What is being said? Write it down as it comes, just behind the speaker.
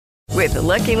With the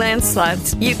Lucky Land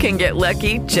Slots, you can get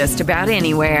lucky just about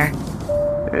anywhere.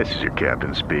 This is your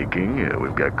captain speaking.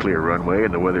 We've got clear runway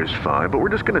and the weather's fine, but we're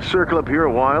just going to circle up here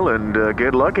a while and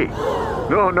get lucky.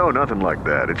 No, nothing like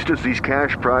that. It's just these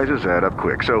cash prizes add up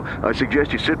quick. So I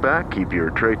suggest you sit back, keep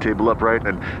your tray table upright,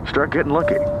 and start getting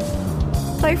lucky.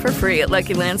 Play for free at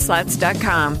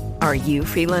LuckyLandSlots.com. Are you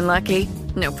feeling lucky?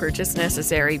 No purchase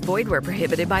necessary. Void where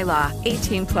prohibited by law.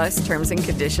 18 plus terms and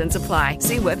conditions apply.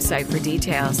 See website for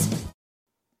details.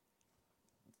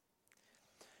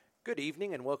 Good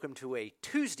evening and welcome to a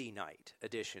Tuesday night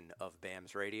edition of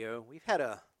BAMSRadio. We've had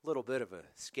a little bit of a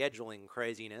scheduling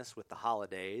craziness with the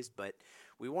holidays, but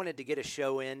we wanted to get a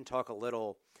show in, talk a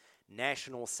little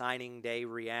National Signing Day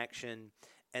reaction,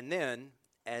 and then,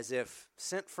 as if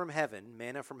sent from heaven,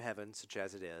 manna from heaven, such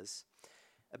as it is,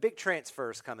 a big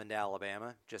transfer is coming to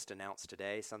Alabama, just announced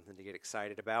today, something to get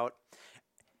excited about.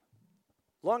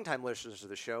 Longtime listeners of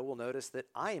the show will notice that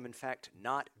I am, in fact,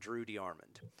 not Drew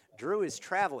DeArmond. Drew is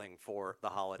traveling for the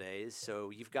holidays, so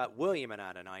you've got William and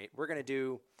I tonight. We're going to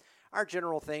do our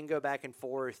general thing, go back and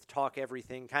forth, talk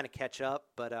everything, kind of catch up.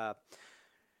 But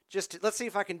let's see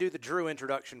if I can do the Drew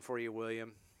introduction for you,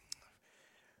 William.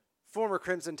 Former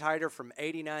Crimson Tider from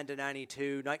 89 to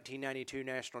 92, 1992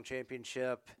 National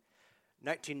Championship,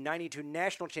 1992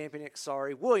 National Champion,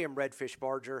 William Redfish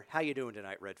Barger. How you doing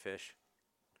tonight, Redfish?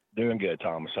 Doing good,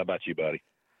 Thomas. How about you, buddy?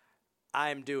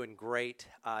 I'm doing great.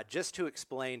 Just to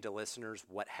explain to listeners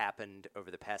what happened over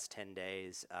the past 10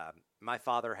 days, my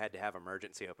father had to have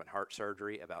emergency open heart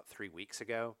surgery about 3 weeks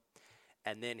ago,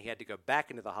 and then he had to go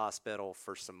back into the hospital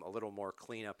for a little more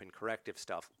cleanup and corrective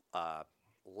stuff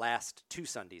last 2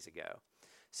 Sundays ago.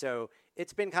 So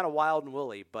it's been kind of wild and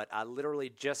woolly, but I literally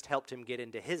just helped him get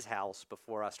into his house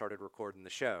before I started recording the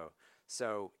show.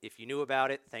 So if you knew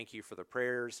about it, thank you for the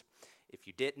prayers. If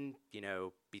you didn't,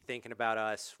 be thinking about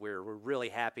us. We're really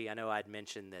happy. I know I'd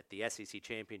mentioned that the SEC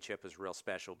Championship was real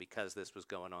special because this was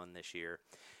going on this year.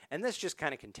 And this just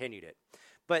kind of continued it.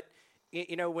 But,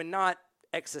 when not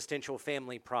existential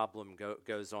family problem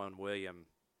goes on, William,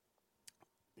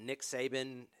 Nick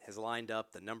Saban has lined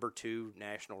up the number 2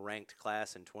 national ranked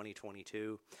class in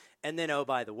 2022. And then, oh,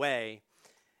 by the way,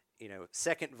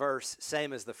 second verse,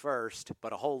 same as the first,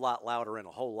 but a whole lot louder and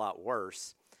a whole lot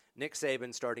worse. Nick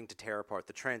Saban starting to tear apart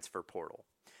the transfer portal.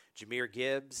 Jahmyr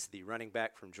Gibbs, the running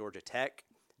back from Georgia Tech,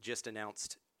 just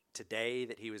announced today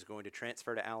that he was going to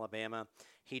transfer to Alabama.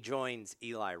 He joins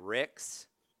Eli Ricks.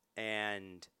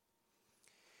 And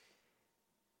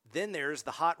then there's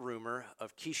the hot rumor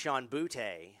of Keyshawn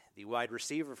Butte, the wide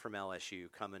receiver from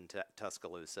LSU, coming to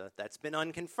Tuscaloosa. That's been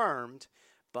unconfirmed,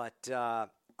 but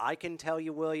I can tell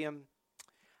you, William,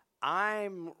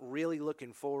 I'm really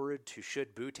looking forward to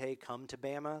should Butte come to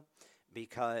Bama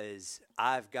because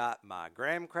I've got my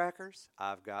graham crackers,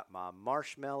 I've got my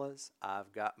marshmallows,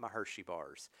 I've got my Hershey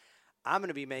bars. I'm going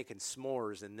to be making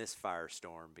s'mores in this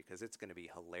firestorm because it's going to be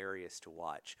hilarious to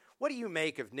watch. What do you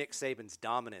make of Nick Saban's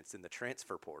dominance in the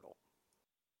transfer portal?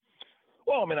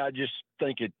 Well, I just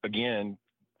think it, again,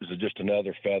 is just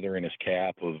another feather in his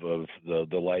cap of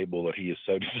the label that he has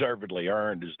so deservedly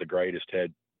earned as the greatest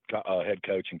head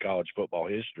coach in college football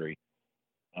history.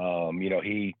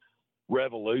 He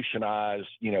revolutionized,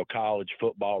 college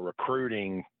football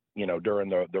recruiting, during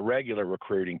the regular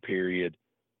recruiting period,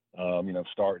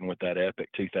 starting with that epic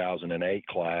 2008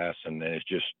 class, and then it's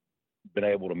just been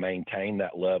able to maintain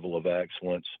that level of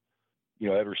excellence,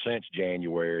 ever since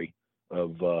January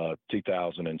of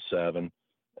 2007,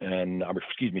 and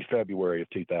February of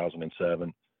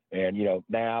 2007. And,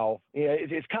 now,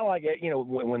 it's kind of like,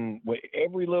 when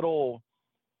every little,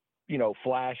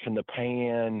 flash in the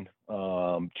pan,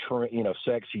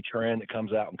 sexy trend that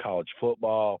comes out in college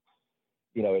football,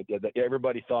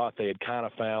 everybody thought they had kind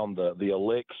of found the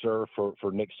elixir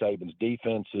for Nick Saban's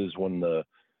defenses when the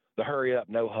hurry up,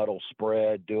 no huddle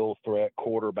spread, dual threat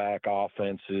quarterback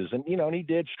offenses. And, and he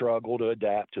did struggle to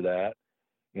adapt to that,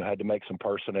 had to make some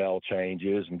personnel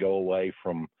changes and go away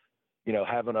from,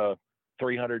 having a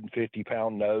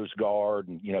 350-pound nose guard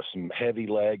and, some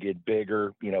heavy-legged,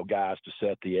 bigger, guys to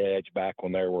set the edge back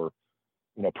when there were,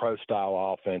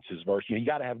 pro-style offenses versus, you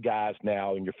got to have guys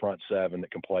now in your front seven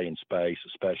that can play in space,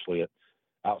 especially at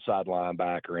outside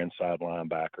linebacker, inside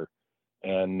linebacker.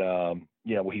 And,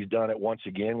 he's done it once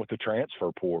again with the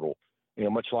transfer portal,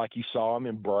 much like you saw him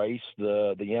embrace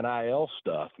the NIL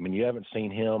stuff. You haven't seen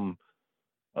him,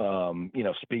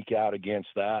 speak out against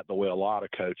that the way a lot of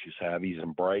coaches have. He's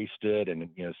embraced it and,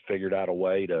 has figured out a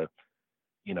way to,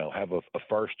 have a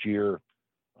first year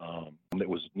that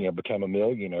was, become a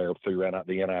millionaire throughout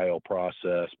the NIL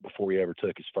process before he ever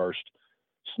took his first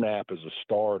snap as a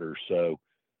starter. So,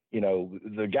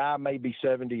 the guy may be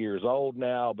 70 years old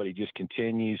now, but he just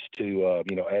continues to,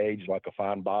 age like a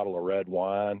fine bottle of red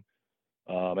wine.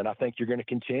 And I think you're going to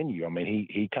continue. I mean,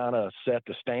 he kind of set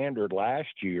the standard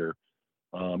last year,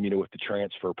 with the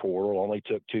transfer portal. Only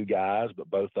took 2 guys, but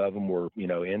both of them were,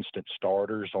 instant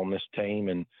starters on this team,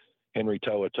 and Henry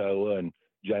To'oto'o and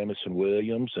Jamison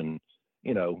Williams. And,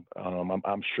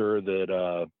 I'm sure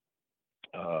that,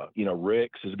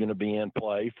 Ricks is going to be in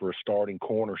play for a starting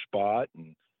corner spot.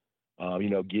 And,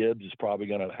 Gibbs is probably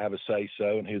going to have a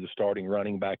say-so in who the starting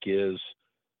running back is,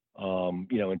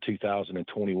 in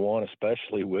 2021,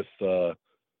 especially with, that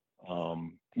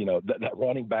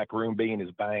running back room being as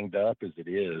banged up as it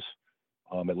is,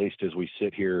 at least as we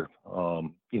sit here,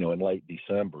 in late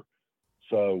December.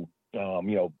 So,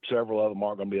 several of them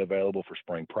aren't going to be available for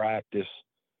spring practice.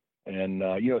 And,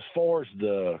 as far as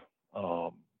the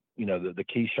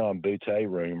Keyshawn Butte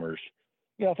rumors,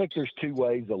 I think there's 2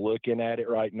 ways of looking at it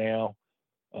right now.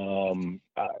 In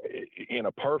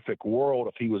a perfect world,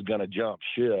 if he was going to jump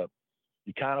ship,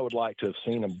 you kind of would like to have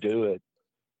seen him do it,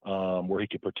 where he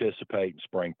could participate in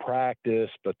spring practice.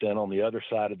 But then on the other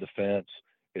side of the fence,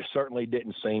 it certainly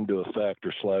didn't seem to affect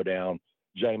or slow down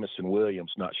Jamison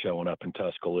Williams not showing up in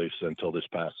Tuscaloosa until this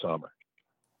past summer.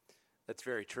 That's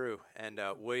very true. And,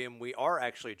 William, we are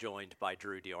actually joined by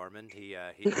Drew DeArmond. He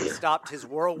stopped his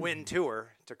whirlwind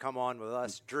tour to come on with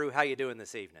us. Drew, how you doing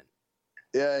this evening?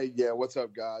 Yeah. What's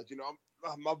up, guys?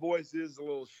 My voice is a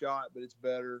little shot, but it's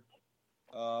better.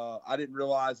 I didn't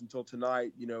realize until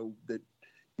tonight, that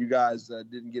you guys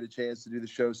didn't get a chance to do the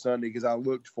show Sunday because I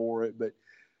looked for it. But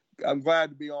I'm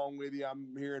glad to be on with you. I'm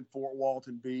here in Fort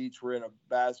Walton Beach. We're in a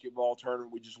basketball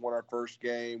tournament. We just won our first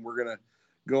game. We're going to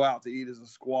go out to eat as a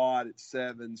squad at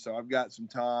 7. So I've got some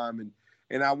time.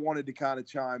 And I wanted to kind of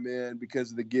chime in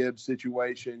because of the Gibbs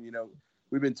situation.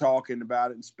 We've been talking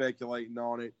about it and speculating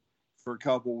on it for a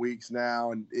couple weeks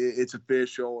now, and it's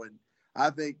official. And I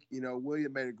think,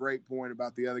 William made a great point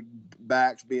about the other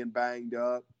backs being banged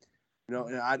up.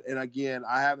 And again,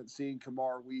 I haven't seen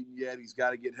Kamar Wheaton yet. He's got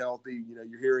to get healthy.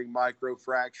 You're hearing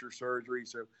microfracture surgery,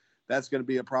 so that's going to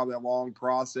be probably a long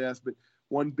process. But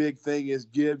one big thing is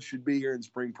Gibbs should be here in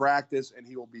spring practice, and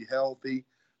he will be healthy,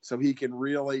 so he can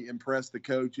really impress the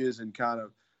coaches and kind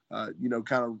of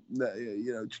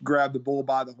grab the bull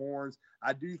by the horns.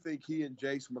 I do think he and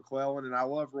Jason McClellan, and I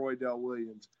love Roydell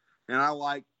Williams, and I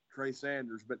like Trey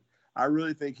Sanders, but I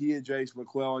really think he and Jason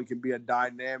McClellan can be a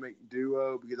dynamic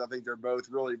duo because I think they're both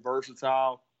really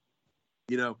versatile.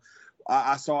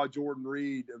 I saw Jordan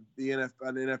Reed, an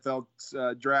NFL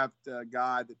draft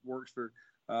guy that works for,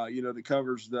 that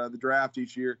covers the draft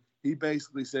each year. He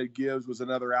basically said Gibbs was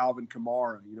another Alvin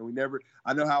Kamara.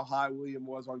 I know how high William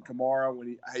was on Kamara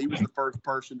when he was the first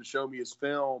person to show me his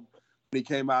film when he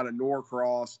came out of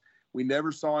Norcross. We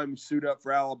never saw him suit up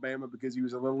for Alabama because he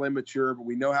was a little immature, but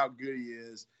we know how good he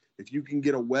is. If you can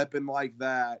get a weapon like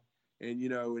that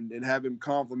and have him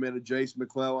complement a Jason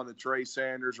McClellan, a Trey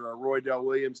Sanders, or a Roydell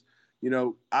Williams,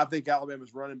 I think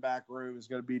Alabama's running back room is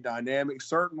going to be dynamic.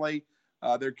 Certainly,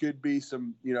 there could be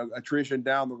some, attrition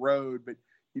down the road, but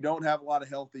you don't have a lot of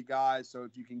healthy guys. So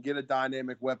if you can get a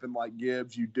dynamic weapon like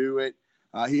Gibbs, you do it.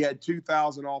 He had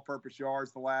 2,000 all-purpose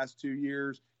yards the last 2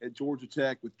 years at Georgia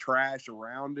Tech with trash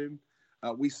around him.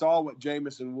 We saw what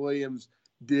Jamison Williams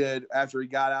did after he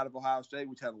got out of Ohio State,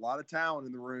 which had a lot of talent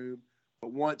in the room.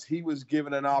 But once he was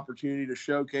given an opportunity to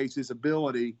showcase his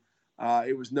ability,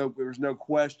 there was no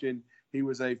question he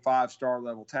was a 5-star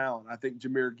level talent. I think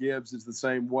Jahmyr Gibbs is the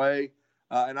same way.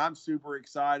 And I'm super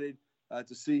excited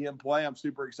to see him play. I'm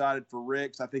super excited for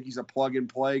Ricks. I think he's a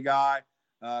plug-and-play guy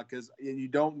because you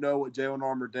don't know what Jalen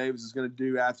Armour-Davis is going to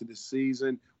do after the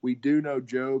season. We do know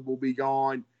Job will be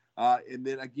gone. And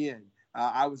then, again,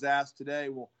 I was asked today,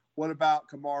 well, what about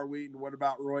Kamar Wheaton? What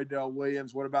about Roydell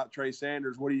Williams? What about Trey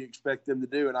Sanders? What do you expect them to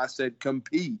do? And I said,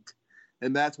 compete.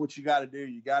 And that's what you got to do.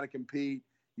 You got to compete.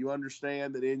 You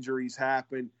understand that injuries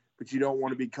happen, but you don't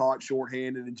want to be caught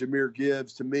shorthanded. And Jahmyr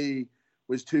Gibbs, to me,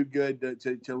 was too good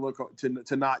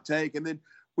to not take. And then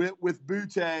with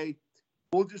Butte,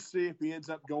 we'll just see if he ends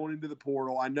up going into the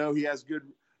portal. I know he has good,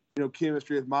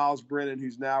 chemistry with Miles Brennan,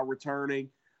 who's now returning.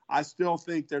 I still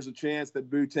think there's a chance that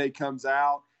Butte comes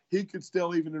out. He could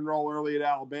still even enroll early at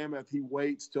Alabama if he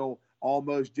waits till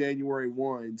almost January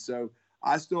 1. So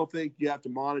I still think you have to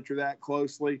monitor that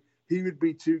closely. He would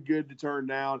be too good to turn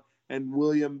down. And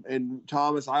William and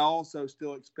Thomas, I also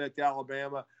still expect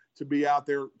Alabama to be out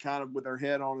there kind of with their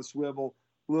head on a swivel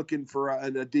looking for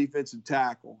a defensive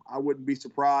tackle. I wouldn't be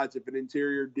surprised if an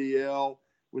interior DL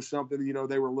was something,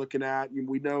 they were looking at.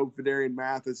 We know Fidarian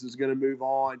Mathis is going to move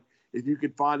on. If you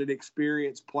could find an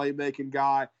experienced playmaking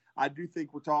guy, I do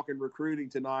think we're talking recruiting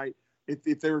tonight.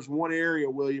 If there's one area,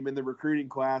 William, in the recruiting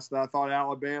class that I thought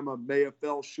Alabama may have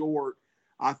fell short,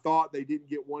 I thought they didn't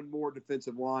get one more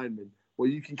defensive lineman. Well,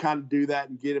 you can kind of do that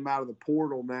and get him out of the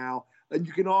portal now. And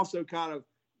you can also kind of,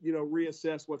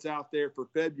 reassess what's out there for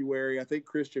February. I think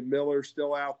Christian Miller's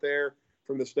still out there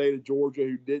from the state of Georgia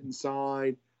who didn't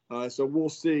sign. So we'll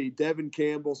see. Devin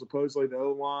Campbell, supposedly the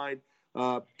O-line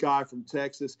guy from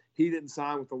Texas, he didn't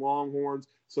sign with the Longhorns.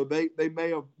 So they may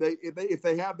have if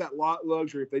they have that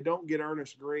luxury, if they don't get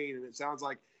Ernest Green, and it sounds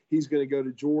like he's going to go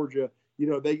to Georgia,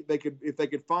 they could, if they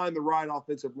could find the right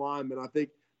offensive lineman, I think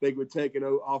they would take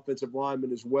an offensive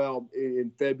lineman as well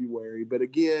in February. But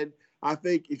again, I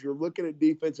think if you're looking at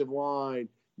defensive line,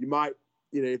 you might,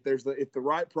 if the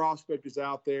right prospect is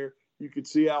out there, you could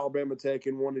see Alabama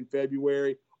taking one in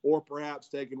February or perhaps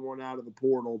taking one out of the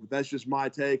portal. But that's just my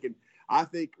take. And I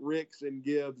think Ricks and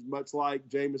Gibbs, much like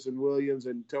Jamison Williams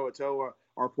and Toa,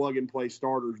 are plug-and-play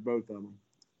starters, both of them.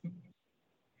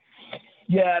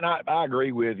 Yeah, and I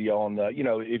agree with you on the,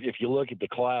 if you look at the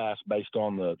class based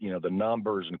on the, the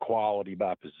numbers and quality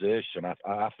by position,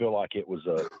 I feel like it was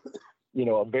a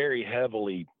very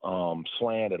heavily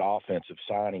slanted offensive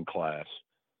signing class.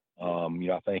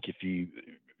 I think if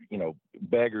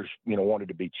beggars, wanted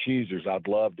to be choosers, I'd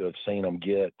love to have seen them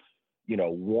get,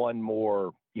 one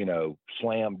more,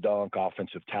 slam dunk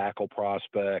offensive tackle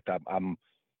prospect. I'm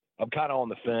kind of on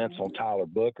the fence on Tyler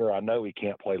Booker. I know he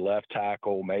can't play left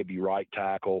tackle, maybe right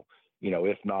tackle.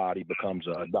 If not, he becomes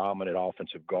a dominant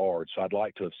offensive guard. So I'd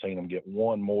like to have seen him get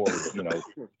one more,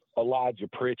 Elijah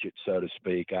Pritchett, so to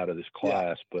speak, out of this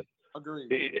class. Yeah, but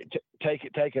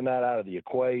taking that out of the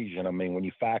equation, I mean, when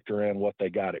you factor in what they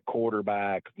got at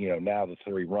quarterback, now the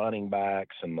 3 running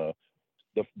backs and the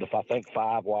I think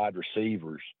 5 wide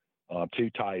receivers, 2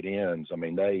 tight ends. I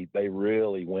mean, they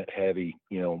really went heavy,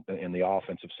 in the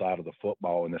offensive side of the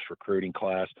football in this recruiting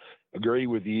class. Agree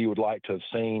with you. Would like to have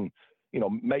seen,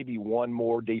 maybe one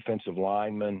more defensive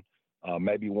lineman,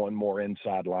 maybe one more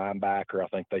inside linebacker. I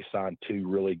think they signed 2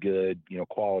 really good,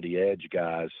 quality edge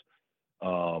guys,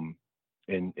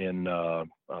 in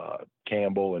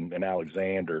Campbell and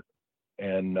Alexander.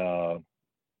 And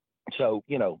so,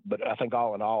 but I think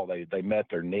all in all, they met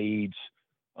their needs.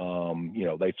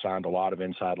 They've signed a lot of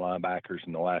inside linebackers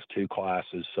in the last 2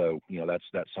 classes. So,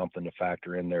 that's something to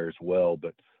factor in there as well.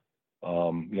 But,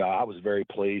 I was very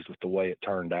pleased with the way it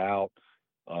turned out.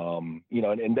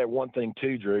 And that one thing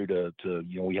too, Drew, to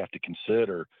we have to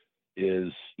consider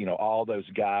is, all those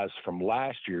guys from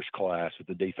last year's class at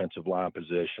the defensive line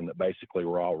position that basically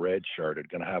were all redshirted,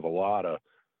 going to have a lot of,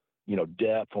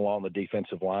 depth along the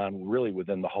defensive line, really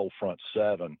within the whole front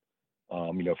 7,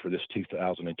 for this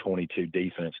 2022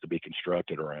 defense to be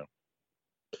constructed around.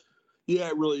 Yeah,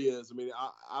 it really is. I mean,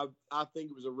 I think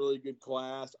it was a really good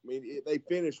class. I mean, they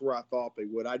finished where I thought they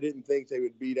would. I didn't think they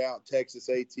would beat out Texas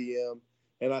A&M,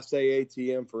 and I say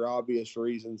A&M for obvious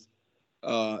reasons.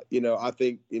 I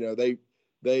think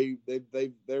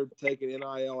they're taking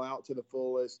NIL out to the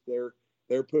fullest.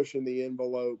 They're pushing the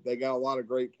envelope. They got a lot of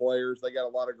great players. They got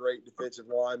a lot of great defensive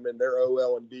linemen. Their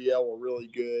OL and DL were really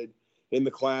good in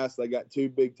the class. They got 2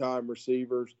 big-time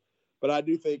receivers. But I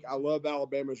do think I love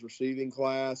Alabama's receiving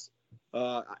class.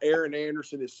 Aaron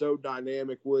Anderson is so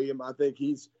dynamic, William. I think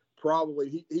he's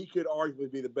probably he could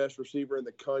arguably be the best receiver in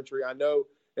the country. I know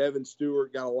Evan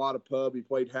Stewart got a lot of pub. He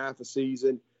played half a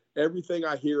season. Everything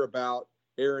I hear about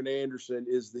Aaron Anderson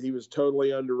is that he was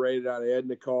totally underrated out of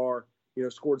Edna Carr.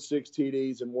 Scored 6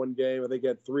 TDs in one game. I think he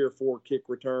had 3 or 4 kick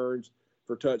returns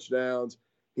for touchdowns.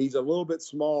 He's a little bit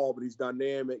small, but he's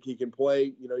dynamic. He can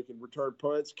play, he can return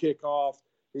punts, kickoffs.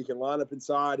 He can line up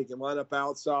inside. He can line up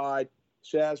outside.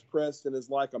 Shaz Preston is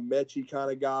like a Mechie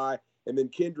kind of guy. And then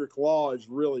Kendrick Law is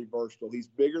really versatile. He's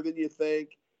bigger than you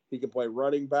think. He can play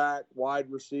running back,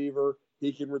 wide receiver.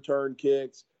 He can return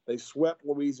kicks. They swept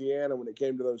Louisiana when it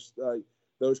came to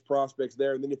those prospects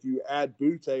there. And then if you add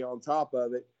Butte on top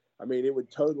of it, I mean, it would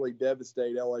totally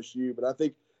devastate LSU. But I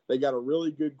think they got a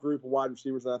really good group of wide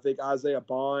receivers. And I think Isaiah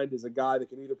Bond is a guy that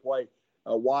can either play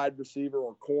a wide receiver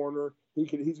or corner. He's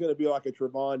going to be like a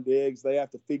Trevon Diggs. They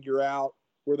have to figure out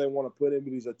where they want to put him,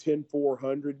 but he's a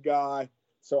 10-400 guy.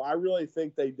 So I really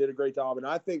think they did a great job. And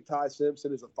I think Ty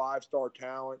Simpson is a 5-star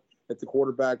talent at the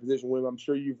quarterback position. William, I'm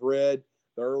sure you've read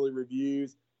the early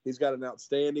reviews. He's got an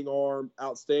outstanding arm,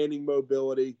 outstanding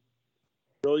mobility,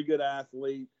 really good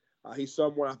athlete. He's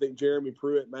someone I think Jeremy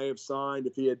Pruitt may have signed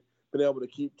if he had been able to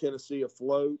keep Tennessee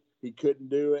afloat. He couldn't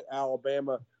do it.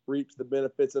 Alabama reaps the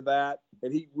benefits of that.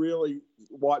 And he really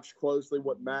watched closely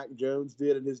what Mac Jones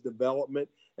did in his development.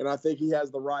 And I think he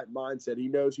has the right mindset. He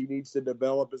knows he needs to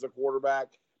develop as a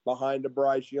quarterback behind a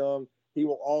Bryce Young. he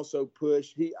will also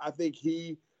push. I think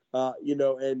he, and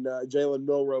Jalen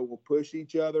Milroe will push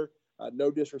each other.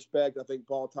 No disrespect. I think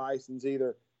Paul Tyson's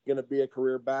either going to be a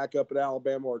career backup at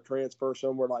Alabama or transfer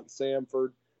somewhere like Samford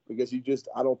because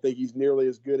I don't think he's nearly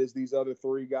as good as these other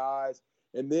three guys.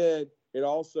 And then it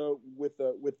also, with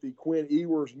the Quinn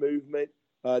Ewers movement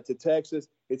to Texas,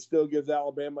 it still gives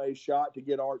Alabama a shot to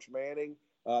get Arch Manning.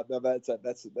 Now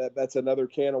that's another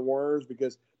can of worms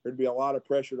because there'd be a lot of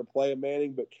pressure to play a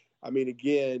Manning. But I mean,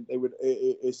 again, they would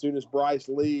as soon as Bryce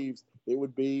leaves, it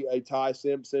would be a Ty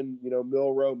Simpson,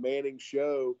 Milroe Manning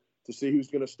show to see who's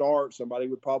going to start. Somebody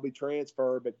would probably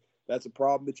transfer, but that's a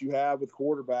problem that you have with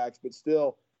quarterbacks. But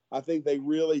still, I think they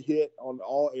really hit on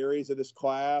all areas of this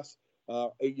class.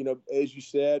 As you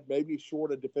said, maybe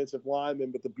short of defensive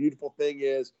linemen, but the beautiful thing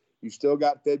is you still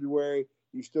got February,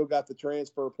 you still got the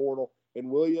transfer portal. And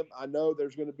William, I know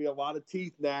there's going to be a lot of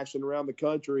teeth gnashing around the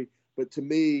country, but to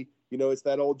me, it's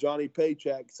that old Johnny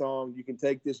Paycheck song, you can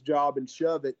take this job and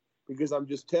shove it, because I'm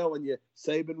just telling you,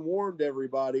 Saban warned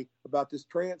everybody about this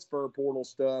transfer portal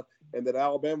stuff and that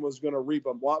Alabama was going to reap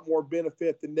a lot more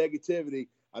benefit than negativity.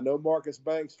 I know Marcus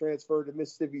Banks transferred to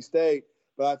Mississippi State,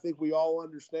 but I think we all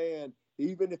understand,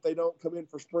 even if they don't come in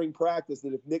for spring practice,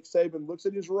 that if Nick Saban looks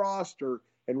at his roster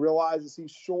and realizes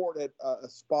he's short at a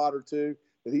spot or two,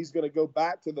 that he's going to go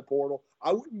back to the portal.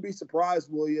 I wouldn't be surprised,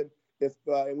 William, if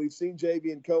and we've seen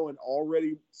J.V. Cohen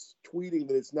already tweeting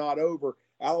that it's not over,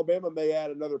 Alabama may add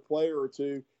another player or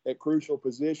two at crucial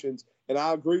positions. And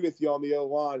I agree with you on the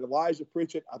O-line. Elijah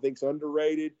Pritchett, I think, is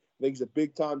underrated. I think he's a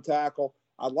big-time tackle.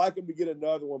 I'd like him to get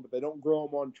another one, but they don't grow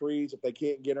them on trees. If they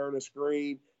can't get Ernest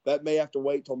Green, that may have to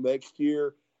wait till next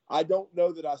year. I don't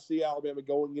know that I see Alabama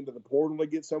going into the portal to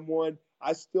get someone.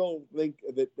 I still think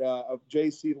that of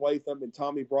J.C. Latham and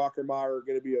Tommy Brockermeyer are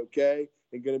going to be okay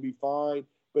and going to be fine.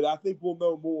 But I think we'll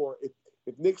know more.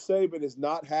 If Nick Saban is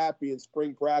not happy in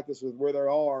spring practice with where they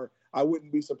are, I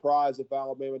wouldn't be surprised if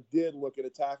Alabama did look at a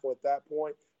tackle at that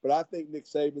point. But I think Nick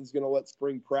Saban's going to let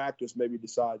spring practice maybe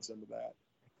decide some of that.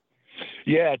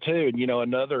 Yeah, too. And,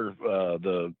 another,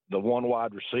 the one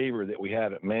wide receiver that we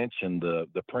haven't mentioned,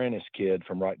 the Prentice kid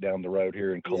from right down the road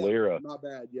here in Calera. Yeah, not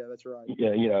bad. Yeah, that's right.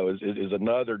 Yeah, is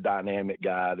another dynamic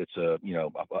guy that's a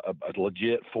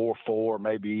legit 4.4,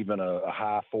 maybe even a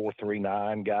high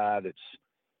 4.39 guy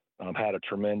that's had a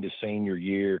tremendous senior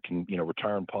year, can,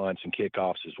 return punts and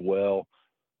kickoffs as well.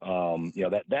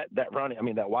 That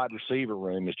running, that wide receiver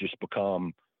room has just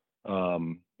become,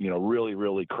 really,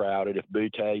 really crowded. If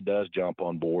Butte does jump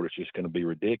on board, it's just going to be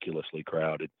ridiculously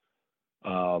crowded.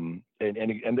 And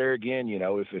there again,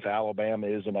 if Alabama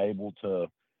isn't able to,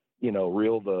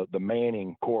 reel the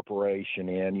Manning Corporation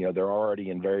in, they're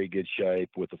already in very good shape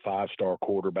with a 5-star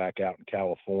quarterback out in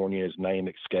California. His name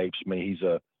escapes me. He's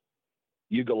a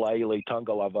Ugalele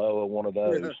Tungalavoa, one of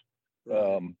those.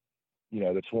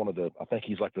 That's one of the, I think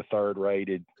he's like the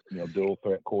 3rd-rated, dual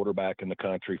threat quarterback in the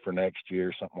country for next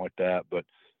year, something like that. But,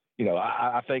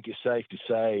 I think it's safe to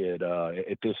say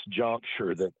at this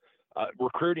juncture that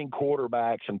recruiting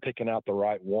quarterbacks and picking out the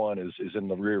right one is in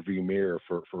the rearview mirror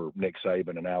for Nick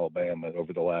Saban and Alabama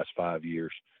over the last 5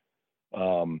 years.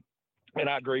 And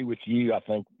I agree with you. I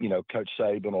think, Coach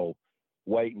Saban will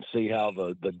wait and see how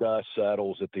the dust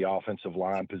settles at the offensive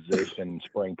line position in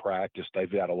spring practice.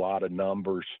 They've got a lot of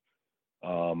numbers,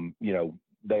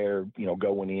 there,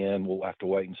 going in. We'll have to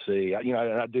wait and see. And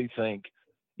I do think,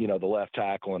 the left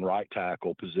tackle and right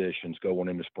tackle positions going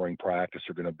into spring practice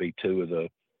are going to be two of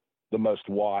the most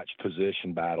watched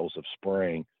position battles of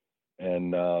spring.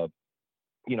 And,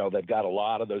 they've got a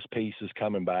lot of those pieces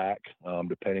coming back,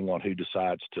 depending on who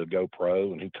decides to go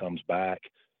pro and who comes back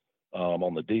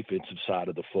on the defensive side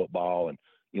of the football. And,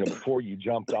 before you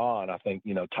jumped on, I think,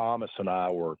 Thomas and I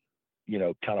were,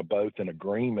 kind of both in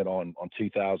agreement on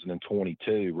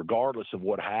 2022, regardless of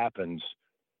what happens,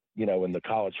 in the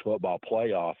college football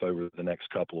playoff over the next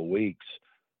couple of weeks.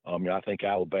 I think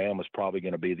Alabama's probably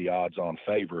going to be the odds-on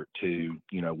favorite to,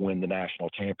 win the national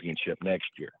championship next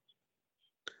year.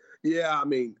 Yeah,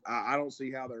 I don't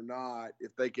see how they're not.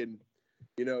 If they can,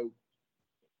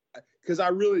 because I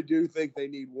really do think they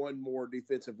need one more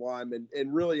defensive lineman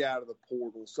and really out of the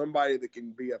portal, somebody that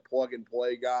can be a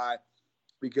plug-and-play guy,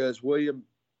 because William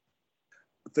 –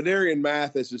 Fenarian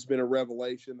Mathis has been a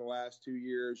revelation the last 2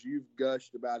 years. You've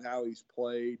gushed about how he's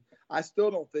played. I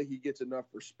still don't think he gets enough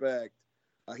respect.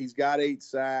 He's got 8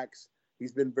 sacks.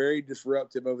 He's been very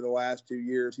disruptive over the last 2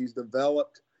 years. He's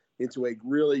developed into a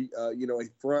really, a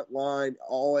frontline,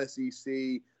 all-SEC,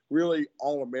 really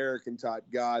all-American type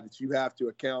guy that you have to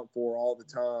account for all the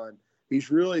time.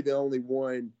 He's really the only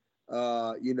one,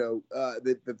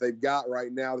 that they've got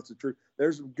right now that's a true.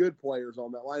 There's some good players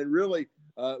on that line. And really,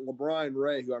 LeBron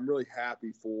Ray, who I'm really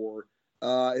happy for.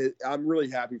 I'm really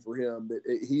happy for him that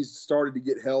he's started to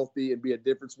get healthy and be a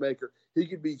difference maker. He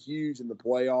could be huge in the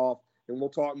playoff, and we'll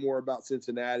talk more about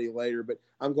Cincinnati later. But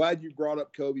I'm glad you brought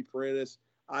up Kobe Prentice.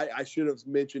 I should have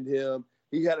mentioned him.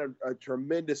 He had a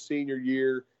tremendous senior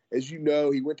year. As you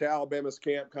know, he went to Alabama's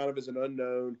camp kind of as an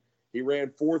unknown. He ran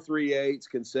 4.38s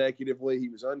consecutively. He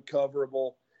was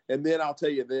uncoverable. And then I'll tell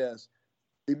you this,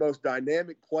 the most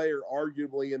dynamic player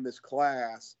arguably in this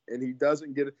class, and he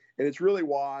doesn't get it. And it's really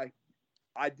why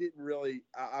I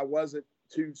wasn't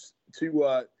too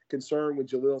concerned when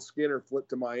Jaleel Skinner flipped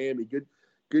to Miami.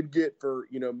 Good get for,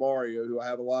 Mario, who I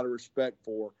have a lot of respect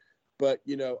for. But,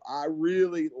 I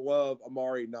really love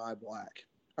Amari Niblack.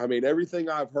 I mean, everything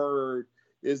I've heard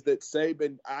is that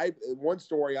Saban, one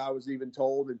story I was even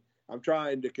told, and I'm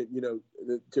trying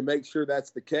to make sure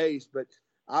that's the case, but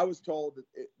I was told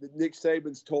that Nick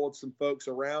Saban's told some folks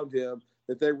around him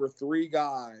that there were 3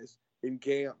 guys in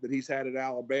camp that he's had at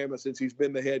Alabama since he's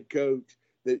been the head coach,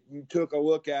 that you took a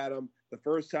look at them the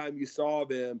first time you saw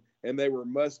them, and they were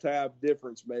must-have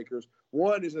difference makers.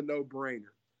 One is a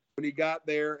no-brainer. When he got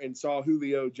there and saw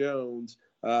Julio Jones,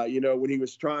 when he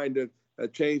was trying to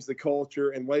change the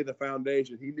culture and lay the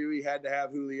foundation, he knew he had to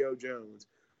have Julio Jones.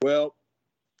 Well,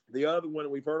 the other one,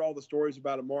 we've heard all the stories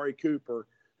about Amari Cooper,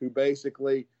 who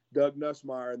basically Doug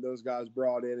Nussmeier and those guys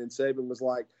brought in, and Saban was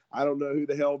like, I don't know who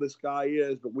the hell this guy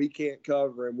is, but we can't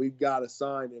cover him. We've got to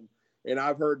sign him. And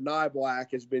I've heard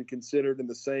Niblack has been considered in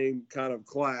the same kind of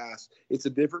class. It's a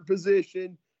different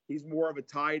position. He's more of a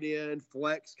tight end,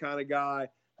 flex kind of guy.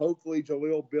 Hopefully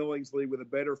Jaleel Billingsley with a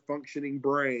better functioning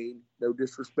brain. No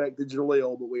disrespect to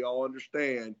Jaleel, but we all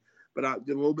understand. But I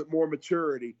did a little bit more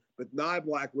maturity. But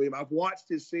Niblack, William, I've watched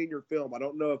his senior film. I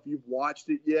don't know if you've watched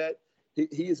it yet.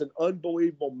 He is an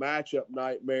unbelievable matchup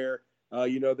nightmare.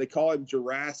 They call him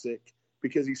Jurassic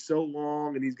because he's so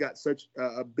long and he's got such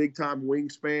a big-time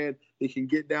wingspan. He can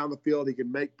get down the field. He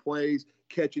can make plays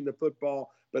catching the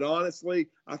football. But honestly,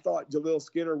 I thought Jaleel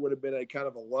Skinner would have been a kind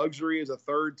of a luxury as a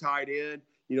third tight end.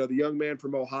 The young man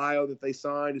from Ohio that they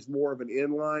signed is more of an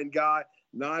inline guy.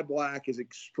 Niblack is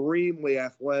extremely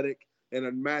athletic and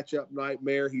a matchup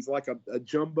nightmare. He's like a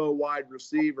jumbo wide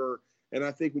receiver. And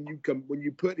I think when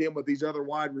you put him with these other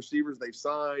wide receivers they've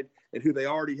signed and who they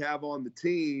already have on the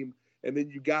team, and then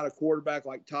you got a quarterback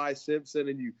like Ty Simpson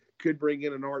and you could bring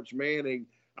in an Arch Manning,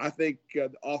 I think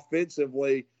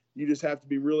offensively you just have to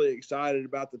be really excited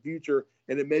about the future.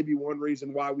 And it may be one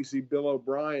reason why we see Bill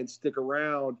O'Brien stick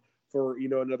around for,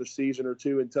 another season or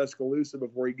two in Tuscaloosa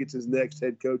before he gets his next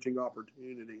head coaching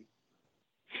opportunity.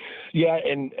 Yeah,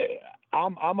 and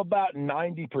I'm about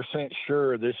 90%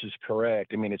 sure this is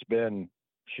correct. I mean, it's been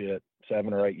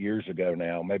 7 or 8 years ago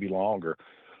now, maybe longer.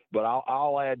 But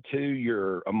I'll add to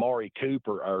your Amari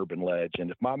Cooper urban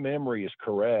legend. If my memory is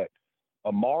correct,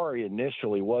 Amari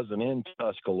initially wasn't in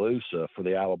Tuscaloosa for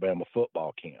the Alabama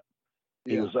football camp.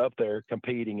 He was up there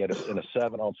competing in a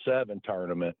 7-on-7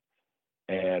 tournament.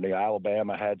 And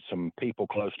Alabama had some people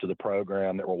close to the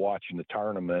program that were watching the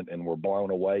tournament and were blown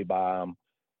away by him.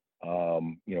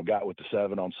 Got with the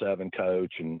 7-on-7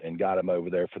 coach and got him over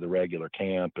there for the regular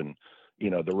camp. And,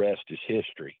 the rest is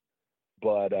history.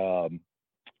 But oh,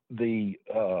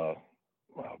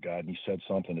 God, you said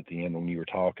something at the end when you were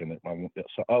talking.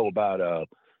 About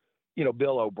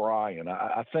Bill O'Brien.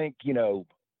 I think,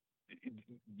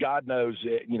 God knows,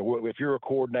 if you're a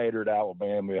coordinator at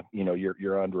Alabama,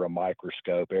 you're under a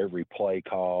microscope. Every play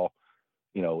call,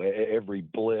 every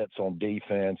blitz on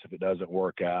defense, if it doesn't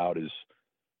work out, is,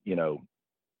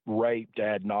 raped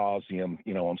ad nauseum,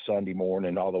 on Sunday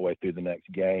morning all the way through the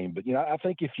next game. But, I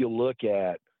think if you look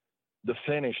at the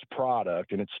finished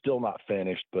product, and it's still not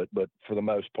finished, but for the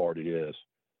most part it is,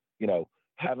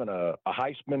 having a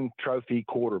Heisman Trophy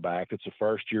quarterback that's a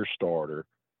first-year starter,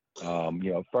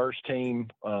 first team,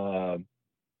 all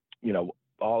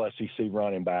SEC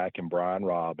running back and Brian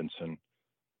Robinson,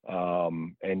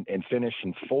 and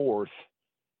finishing 4th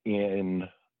in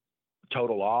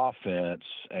total offense.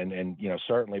 And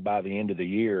certainly by the end of the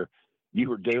year, you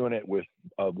were doing it with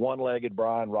a one-legged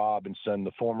Brian Robinson,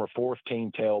 the former 4th team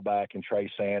tailback, and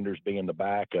Trey Sanders being the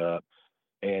backup,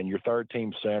 and your 3rd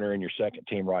team center and your 2nd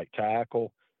team right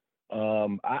tackle.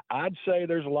 I'd say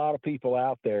there's a lot of people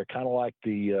out there, kind of like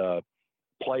the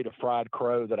plate of fried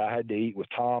crow that I had to eat with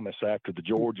Thomas after the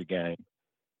Georgia game.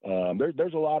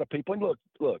 There's a lot of people. And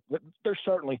look, there's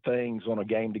certainly things on a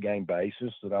game-to-game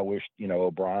basis that I wish,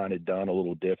 O'Brien had done a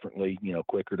little differently,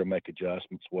 quicker to make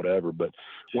adjustments, whatever. But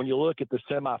when you look at the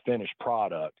semi-finished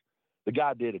product, the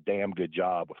guy did a damn good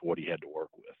job with what he had to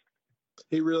work with.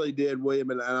 He really did,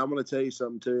 William. And I'm going to tell you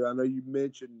something, too. I know you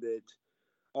mentioned that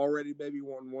already maybe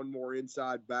wanting one more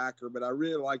inside backer, but I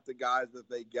really like the guys that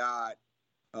they got.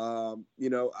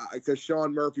 Because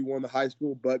Sean Murphy won the high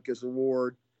school Butkus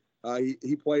Award.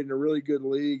 He played in a really good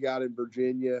league out in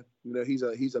Virginia.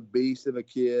 He's a beast of a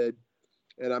kid.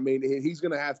 And, I mean, he's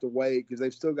going to have to wait because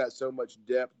they've still got so much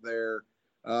depth there.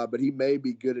 But he may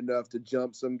be good enough to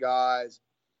jump some guys.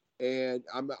 And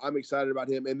I'm excited about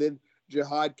him. And then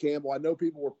Jihad Campbell. I know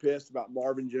people were pissed about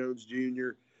Marvin Jones Jr.,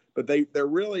 but they're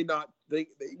really not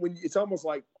when it's almost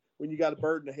like when you got a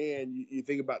bird in the hand, you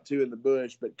think about two in the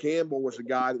bush. But Campbell was a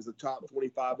guy that was a top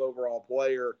 25 overall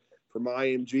player from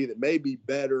IMG that may be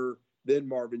better than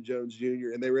Marvin Jones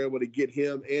Jr., and they were able to get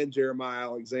him and Jeremiah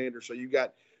Alexander. So you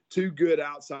got two good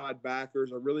outside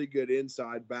backers, a really good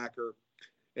inside backer.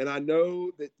 And I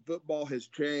know that football has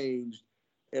changed,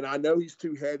 and I know he's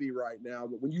too heavy right now.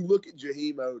 But when you look at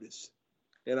Jaheim Otis,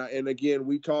 and again,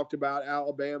 we talked about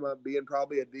Alabama being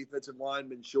probably a defensive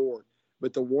lineman short,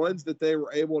 but the ones that they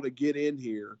were able to get in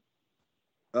here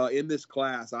in this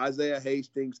class, Isaiah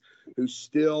Hastings, who's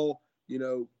still,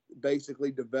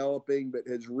 basically developing, but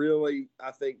has really,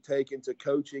 I think, taken to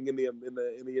coaching in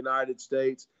the United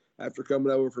States after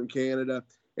coming over from Canada.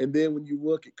 And then when you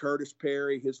look at Curtis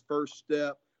Perry, his first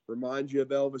step reminds you of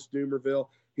Elvis Dumerville.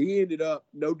 He ended up,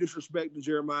 no disrespect to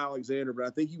Jeremiah Alexander, but I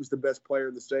think he was the best player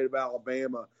in the state of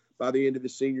Alabama by the end of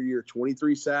his senior year.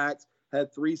 23 sacks,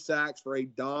 had 3 sacks for a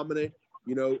dominant,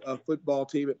 a football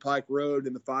team at Pike Road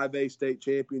in the 5A state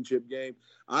championship game.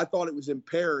 I thought it was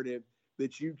imperative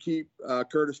that you keep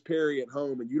Curtis Perry at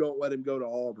home and you don't let him go to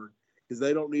Auburn because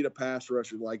they don't need a pass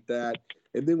rusher like that.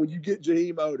 And then when you get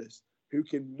Jaheim Otis, who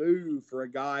can move for a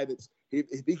guy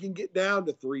if he can get down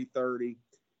to 330,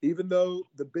 even though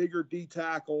the bigger D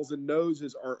tackles and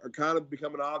noses are kind of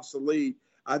becoming obsolete,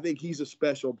 I think he's a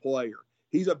special player.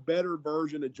 He's a better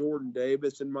version of Jordan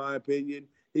Davis, in my opinion.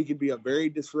 He can be a very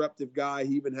disruptive guy.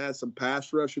 He even has some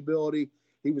pass rush ability.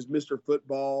 He was Mr.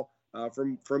 Football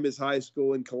from his high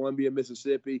school in Columbia,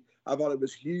 Mississippi. I thought it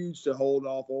was huge to hold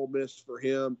off Ole Miss for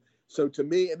him. So to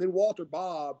me, and then Walter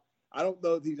Bobb, I don't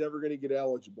know if he's ever going to get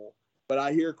eligible, but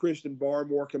I hear Christian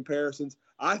Barmore comparisons.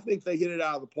 I think they hit it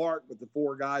out of the park with the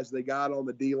 4 guys they got on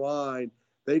the D-line.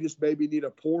 They just maybe need a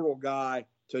portal guy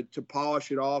to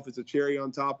polish it off as a cherry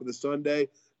on top of the sundae.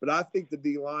 But I think the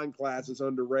D-line class is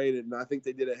underrated, and I think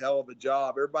they did a hell of a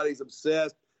job. Everybody's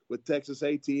obsessed with Texas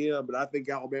A&M, but I think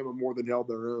Alabama more than held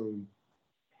their own.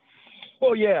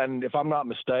 Well, yeah, and if I'm not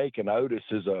mistaken, Otis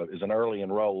is an early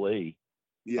enrollee.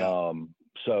 Yeah.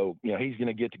 So, he's going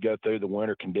to get to go through the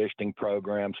winter conditioning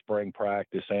program, spring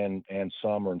practice, and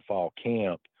summer and fall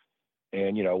camp.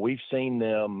 And, we've seen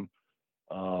them,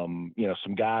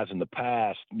 some guys in the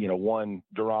past, one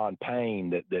Deron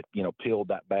Payne that peeled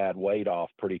that bad weight off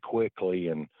pretty quickly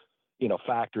and,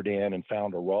 factored in and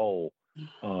found a role,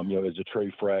 as a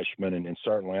true freshman. And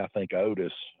certainly I think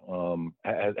Otis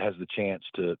has the chance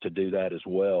to do that as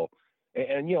well.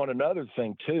 And and another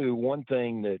thing, too, one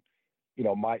thing that,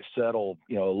 might settle,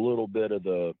 a little bit of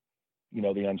the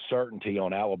uncertainty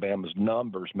on Alabama's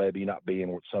numbers, maybe not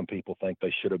being what some people think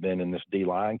they should have been in this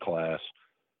D-line class,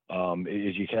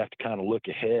 is you have to kind of look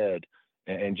ahead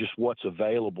and just what's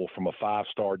available from a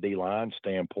 5-star D-line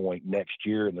standpoint next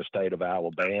year in the state of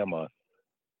Alabama.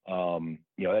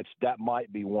 That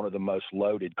might be one of the most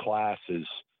loaded classes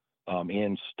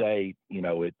in state,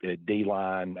 at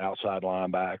D-line, outside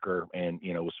linebacker, and,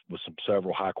 with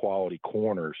several high-quality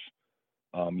corners.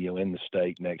 In the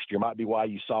state next year. Might be why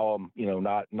you saw them,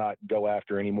 not go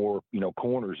after any more,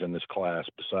 corners in this class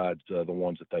besides the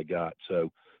ones that they got.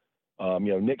 So,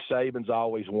 Nick Saban's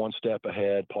always one step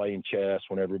ahead, playing chess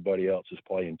when everybody else is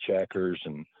playing checkers.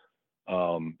 And,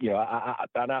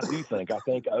 I do think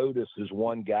Otis is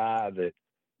one guy that,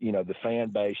 the fan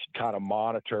base should kind of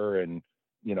monitor and,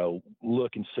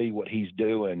 look and see what he's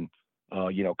doing,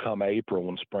 come April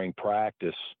when spring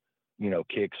practice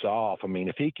kicks off. I mean,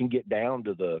 if he can get down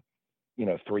to the,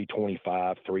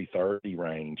 325, 330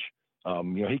 range,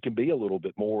 he can be a little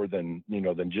bit more than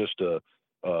just a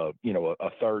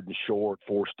third and short,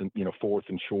 fourth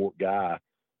and short guy,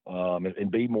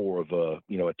 and be more of a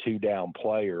 2-down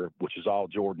player, which is all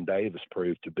Jordan Davis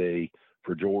proved to be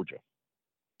for Georgia.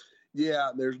 Yeah,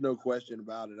 there's no question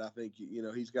about it. I think,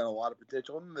 he's got a lot of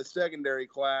potential. And in the secondary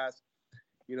class,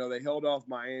 they held off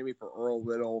Miami for Earl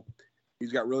Little.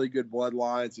 He's got really good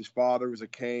bloodlines. His father was a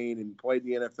Cane and played in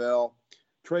the NFL.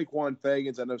 Traquan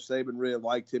Fagans, I know Saban really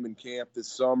liked him in camp this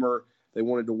summer. They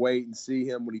wanted to wait and see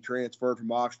him when he transferred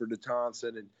from Oxford to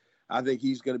Towson. And I think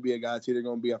he's going to be a guy that's either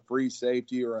going to be a free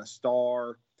safety or a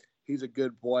star. He's a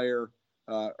good player.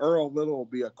 Earl Little will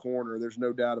be a corner. There's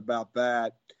no doubt about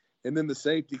that. And then the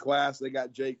safety class, they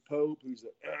got Jake Pope, who's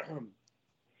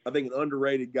I think an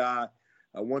underrated guy.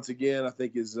 Once again, I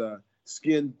think his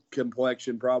skin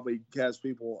complexion probably has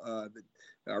people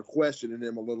that are questioning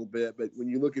him a little bit. But when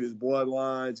you look at his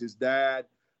bloodlines, his dad,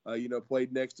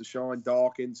 played next to Sean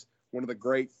Dawkins, one of the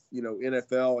great,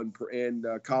 NFL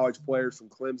and college players from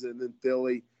Clemson and then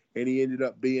Philly, and he ended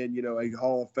up being, a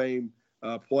Hall of Fame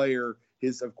player.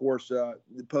 Of course,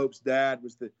 Pope's dad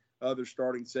was the other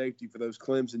starting safety for those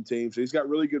Clemson teams. So he's got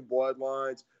really good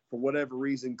bloodlines. For whatever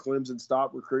reason, Clemson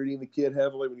stopped recruiting the kid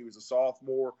heavily when he was a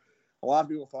sophomore. A lot of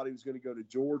people thought he was going to go to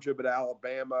Georgia, but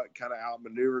Alabama kind of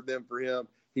outmaneuvered them for him.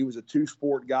 He was a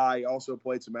two-sport guy. He also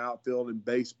played some outfield and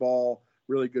baseball,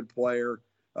 really good player.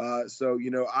 I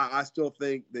still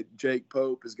think that Jake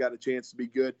Pope has got a chance to be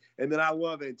good. And then I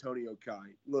love Antonio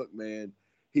Kite. Look, man,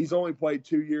 he's only played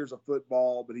 2 years of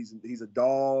football, but he's a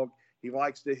dog. He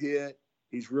likes to hit.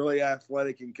 He's really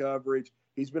athletic in coverage.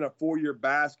 He's been a 4-year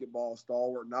basketball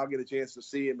stalwart, and I'll get a chance to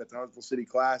see him at the Huntsville City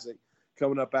Classic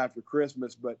coming up after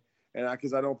Christmas.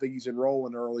 Because I don't think he's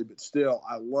enrolling early, but still,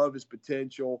 I love his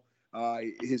potential.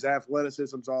 His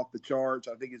athleticism's off the charts.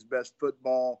 I think his best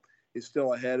football is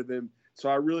still ahead of him. So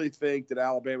I really think that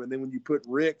Alabama, and then when you put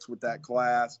Ricks with that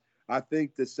class, I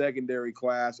think the secondary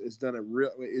class is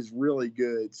really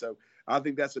good. So I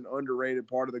think that's an underrated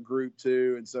part of the group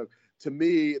too. And so to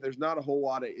me, there's not a whole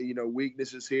lot of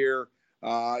weaknesses here.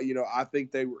 I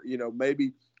think they were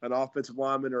maybe an offensive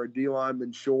lineman or a D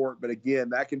lineman short, but again,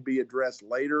 that can be addressed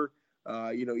later.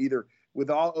 Either with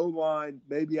all O-line,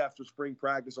 maybe after spring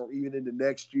practice or even into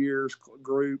next year's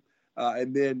group,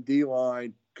 and then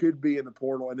D-line could be in the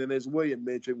portal. And then as William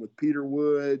mentioned, with Peter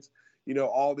Woods,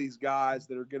 all these guys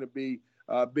that are going to be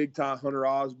big-time Hunter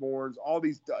Osborns, all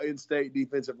these in-state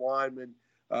defensive linemen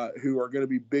who are going to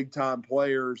be big-time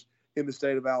players in the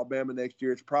state of Alabama next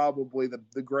year. It's probably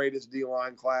the greatest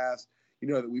D-line class,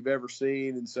 that we've ever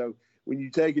seen. And so when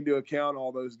you take into account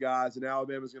all those guys, and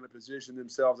Alabama's going to position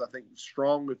themselves, I think,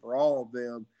 strongly for all of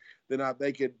them, then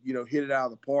they could, hit it out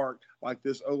of the park like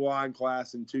this O-line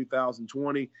class in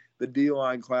 2020. The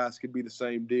D-line class could be the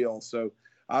same deal. So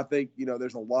I think,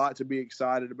 there's a lot to be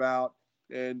excited about.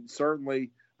 And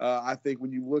certainly I think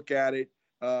when you look at it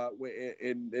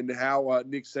and how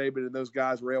Nick Saban and those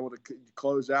guys were able to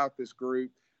close out this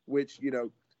group, which,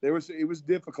 it was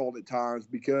difficult at times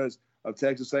because of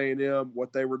Texas A&M,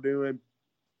 what they were doing,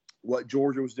 what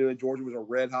Georgia was doing. Georgia was a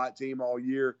red-hot team all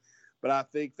year. But I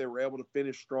think they were able to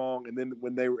finish strong. And then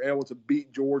when they were able to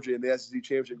beat Georgia in the SEC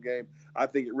championship game, I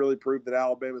think it really proved that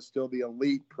Alabama is still the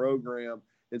elite program.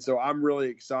 And so I'm really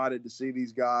excited to see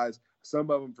these guys, some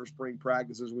of them for spring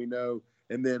practice, as we know,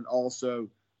 and then also,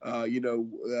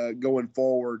 going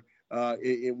forward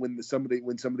when some of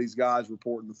these guys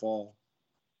report in the fall.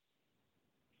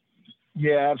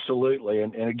 Yeah, absolutely.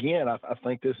 And again, I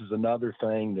think this is another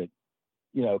thing that,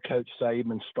 Coach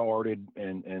Saban started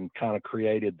and kind of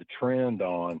created the trend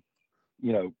on,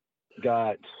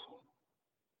 got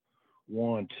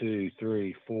 1, 2,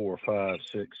 3, 4, 5,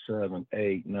 6, 7,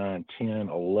 8, 9, 10,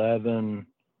 11,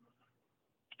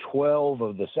 12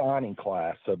 of the signing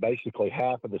class. So basically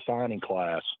half of the signing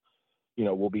class,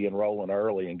 will be enrolling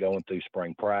early and going through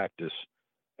spring practice.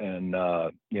 And,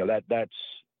 that's,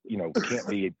 can't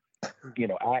be,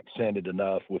 accented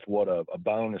enough with what a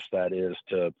bonus that is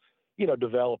to,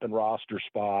 developing roster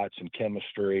spots and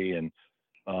chemistry. And,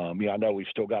 I know we've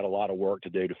still got a lot of work to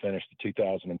do to finish the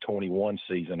 2021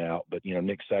 season out, but,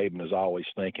 Nick Saban is always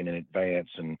thinking in advance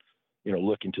and,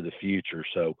 looking to the future.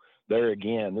 So there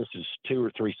again, this is 2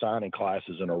 or 3 signing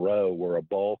classes in a row where a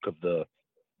bulk of the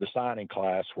signing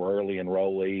class were early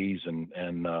enrollees and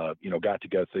got to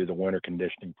go through the winter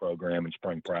conditioning program and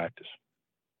spring practice.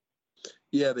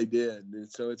 Yeah, they did.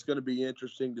 And so it's going to be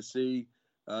interesting to see,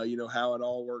 how it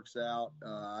all works out.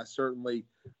 I certainly,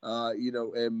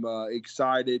 am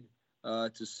excited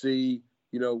to see,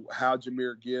 how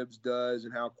Jahmyr Gibbs does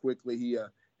and how quickly he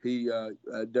adapts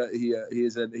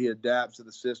to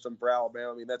the system for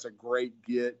Alabama. I mean, that's a great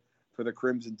get for the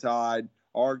Crimson Tide.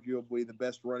 Arguably the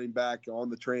best running back in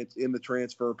the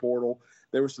transfer portal.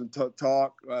 There was some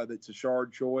talk that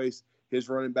Tashard Choice, his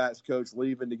running backs coach,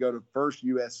 leaving to go to First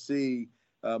USC,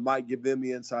 might give them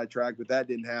the inside track, but that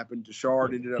didn't happen.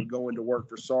 Tashard ended up going to work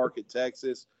for Sark at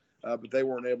Texas, but they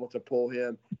weren't able to pull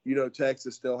him.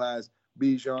 Texas still has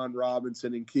Bijan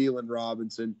Robinson and Keelan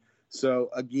Robinson. So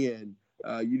again,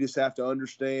 you just have to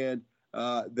understand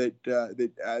that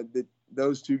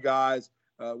those two guys.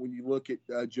 When you look at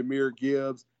Jahmyr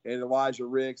Gibbs and Elijah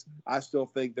Ricks, I still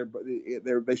think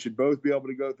they should both be able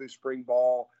to go through spring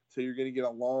ball. So you're going to get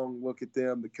a long look at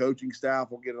them. The coaching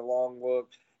staff will get a long look.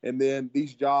 And then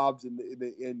these jobs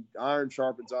and iron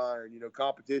sharpens iron.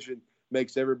 Competition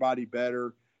makes everybody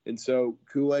better. And so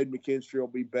Kool-Aid McKinstry will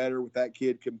be better with that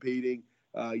kid competing.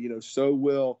 So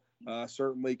will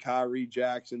certainly Kyrie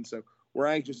Jackson. So we're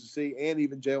anxious to see, and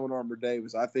even Jalen Armour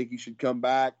Davis. I think he should come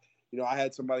back. I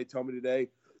had somebody tell me today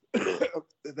that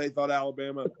they thought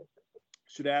Alabama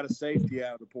should add a safety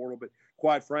out of the portal. But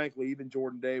quite frankly, even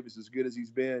Jordan Davis, as good as he's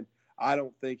been, I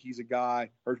don't think he's a guy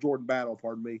 – or Jordan Battle,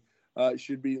 pardon me,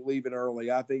 should be leaving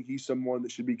early. I think he's someone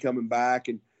that should be coming back.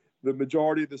 And the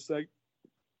majority of the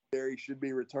secondary should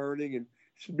be returning and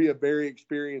should be a very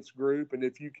experienced group. And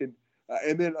if you can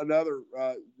and then another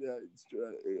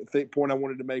point I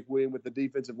wanted to make, William, with the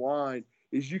defensive line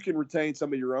is you can retain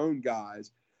some of your own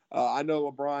guys. I know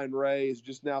LeBron Ray is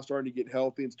just now starting to get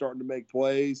healthy and starting to make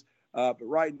plays. But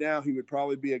right now he would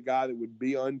probably be a guy that would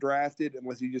be undrafted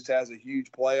unless he just has a huge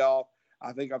playoff.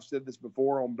 I think I've said this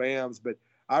before on BAMS, but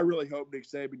I really hope Nick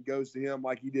Saban goes to him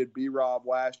like he did B-Rob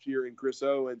last year and Chris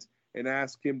Owens and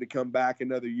ask him to come back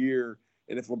another year.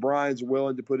 And if LeBron's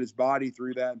willing to put his body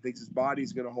through that and thinks his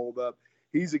body's going to hold up,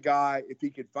 he's a guy, if he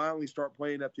could finally start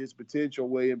playing up to his potential,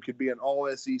 William, could be an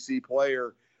all-SEC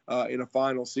player in a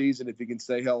final season if he can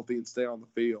stay healthy and stay on the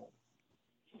field.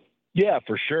 Yeah,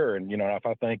 for sure. And, if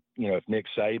I think, if Nick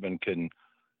Saban can,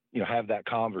 have that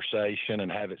conversation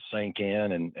and have it sink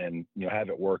in and have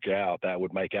it work out, that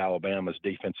would make Alabama's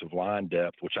defensive line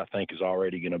depth, which I think is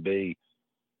already going to be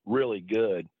really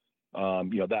good,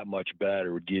 that much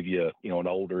better. Would give you, an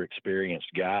older,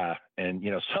 experienced guy. And,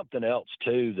 something else,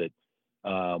 too, that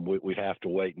we'd have to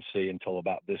wait and see until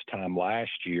about this time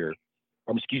next year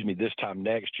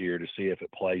to see if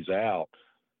it plays out.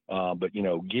 But,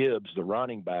 Gibbs, the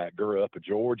running back, grew up a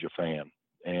Georgia fan.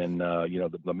 And,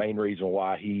 the main reason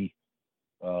why he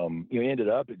ended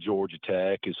up at Georgia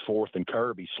Tech is Fourth and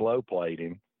Kirby slow played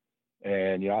him.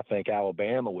 And, I think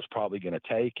Alabama was probably going to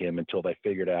take him until they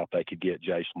figured out they could get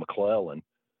Jason McClellan.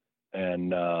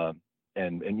 And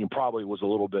probably was a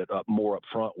little bit more up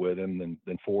front with him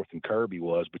than Fourth and Kirby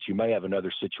was. But you may have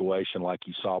another situation like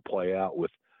you saw play out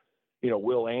with,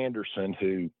 Will Anderson,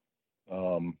 who,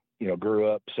 grew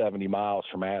up 70 miles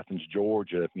from Athens,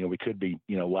 Georgia. We could be,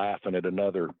 laughing at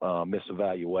another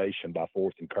misevaluation by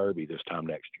Fourth and Kirby this time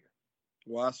next year.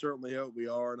 Well, I certainly hope we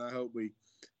are, and I hope we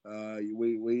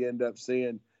end up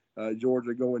seeing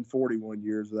Georgia going 41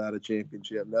 years without a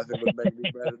championship. Nothing would make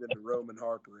me better than the Roman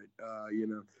Harper,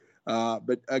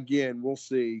 but again, we'll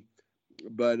see.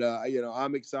 But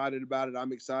I'm excited about it.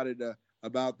 I'm excited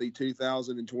about the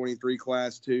 2023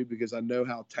 class too, because I know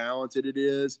how talented it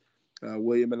is.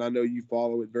 William, and I know you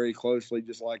follow it very closely,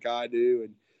 just like I do.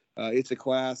 And it's a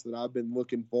class that I've been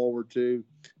looking forward to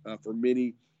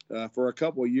for a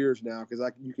couple of years now, because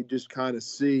you can just kind of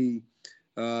see,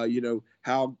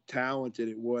 how talented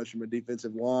it was from a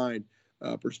defensive line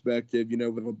perspective.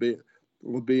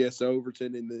 With LaBias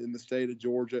Overton in the state of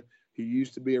Georgia, he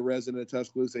used to be a resident of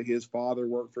Tuscaloosa. His father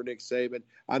worked for Nick Saban.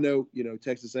 I know,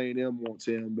 Texas A&M wants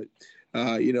him, but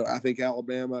I think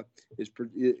Alabama has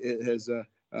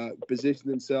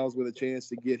positioned themselves with a chance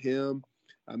to get him.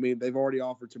 I mean, they've already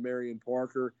offered to Marion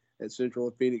Parker at Central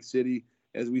of Phoenix City.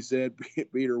 As we said,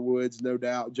 Peter Woods, no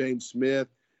doubt. James Smith,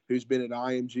 who's been at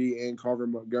IMG, and Carver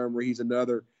Montgomery. He's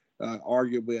another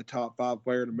arguably a top 5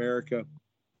 player in America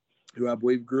who I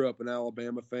believe grew up an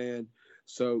Alabama fan.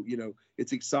 So,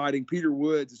 it's exciting. Peter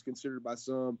Woods is considered by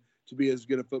some to be as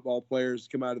good a football player as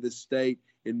come out of this state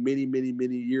in many, many,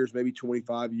 many years, maybe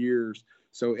 25 years.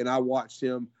 So, and I watched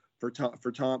him for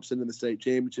Thompson in the state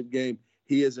championship game.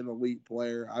 He is an elite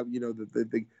player.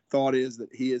 The thought is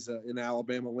that he is an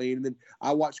Alabama lean. And then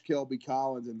I watched Kelby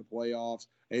Collins in the playoffs,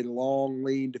 a long,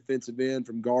 lean defensive end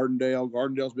from Gardendale.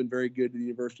 Gardendale's been very good to the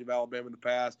University of Alabama in the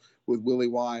past with Willie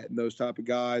Wyatt and those type of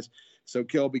guys. So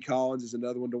Kelby Collins is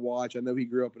another one to watch. I know he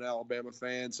grew up an Alabama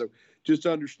fan. So just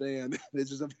understand,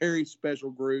 this is a very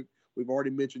special group. We've already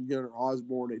mentioned Hunter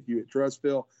Osborne at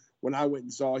Hewitt-Trussville. When I went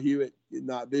and saw Hewitt,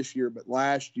 not this year, but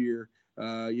last year,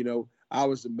 I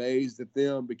was amazed at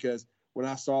them, because when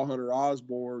I saw Hunter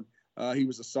Osborne, he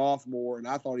was a sophomore, and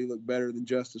I thought he looked better than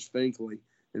Justice Finkley.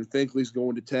 And Finkley's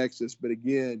going to Texas. But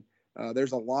again,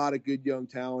 there's a lot of good young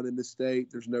talent in this state.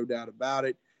 There's no doubt about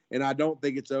it. And I don't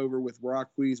think it's over with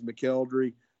Rockwise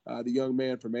McElderry, the young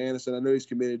man from Anniston. I know he's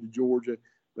committed to Georgia,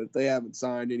 but they haven't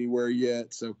signed anywhere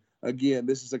yet. So, again,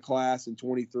 this is a class in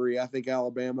 23. I think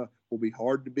Alabama will be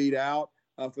hard to beat out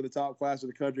for the top class of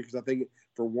the country, because I think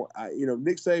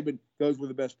Nick Saban goes where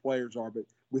the best players are. But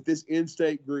with this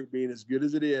in-state group being as good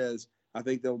as it is, I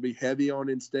think they'll be heavy on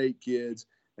in-state kids.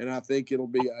 And I think it'll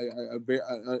be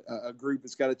a group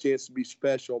that's got a chance to be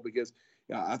special, because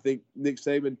I think Nick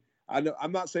Saban –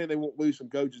 I'm not saying they won't lose some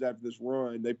coaches after this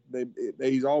run.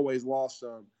 He's always lost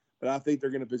some. but I think they're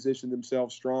going to position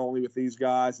themselves strongly with these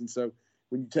guys. And so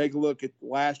when you take a look at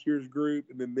last year's group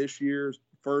and then this year's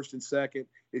first and second,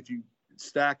 if you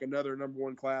stack another number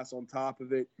one class on top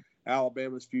of it,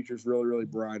 Alabama's future is really, really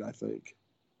bright, I think.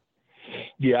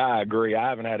 Yeah, I agree. I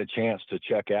haven't had a chance to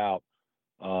check out,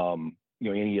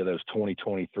 any of those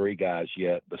 2023 guys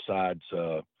yet besides,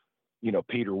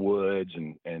 Peter Woods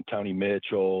and Tony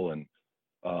Mitchell and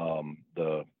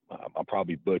I'm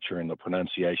probably butchering the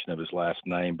pronunciation of his last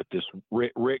name, but this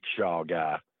Rickshaw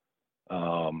guy,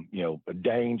 a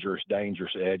dangerous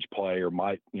edge player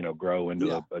might, grow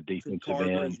into a defensive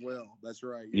end as well. That's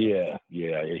right. Yeah.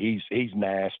 He's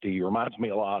nasty. He reminds me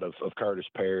a lot of Curtis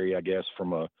Perry, I guess,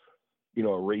 from a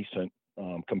recent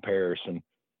comparison.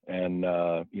 And,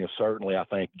 certainly I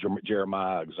think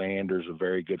Jeremiah Alexander's a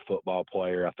very good football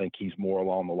player. I think he's more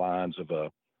along the lines of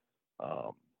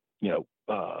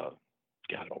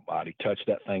God almighty, touch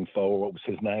that thing forward. What was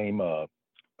his name?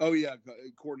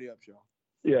 Courtney Upshaw.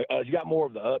 Yeah, he's got more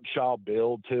of the Upshaw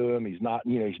build to him. He's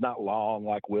not long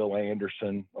like Will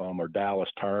Anderson or Dallas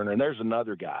Turner. And there's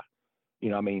another guy.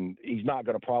 He's not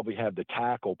going to probably have the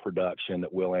tackle production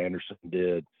that Will Anderson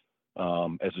did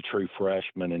as a true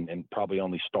freshman and probably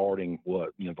only starting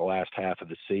the last half of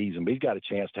the season. But he's got a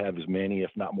chance to have as many,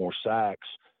 if not more, sacks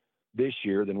this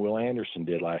year than Will Anderson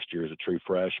did last year as a true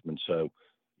freshman. So,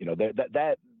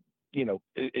 that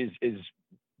is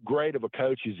great of a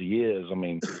coach as he is.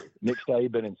 Nick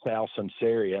Saban and Sal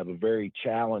Sunseri have a very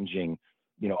challenging,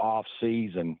 off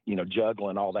season,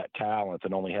 juggling all that talent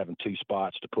and only having two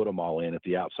spots to put them all in at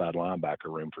the outside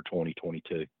linebacker room for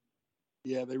 2022.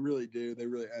 Yeah, they really do. They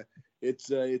really.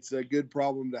 It's a good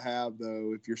problem to have,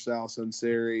 though, if you're Sal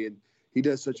Sunseri, and he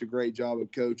does such a great job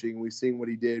of coaching. We've seen what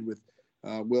he did with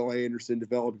Will Anderson,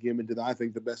 developing him into, I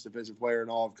think, the best defensive player in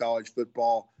all of college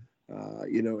football.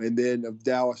 And then of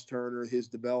Dallas Turner, his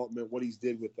development, what he's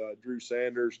did with Drew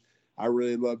Sanders. I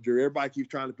really love Drew. Everybody keeps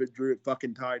trying to put Drew at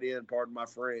fucking tight end, pardon my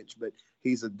French, but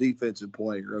he's a defensive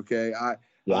player. Okay,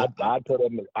 I'd put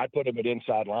him at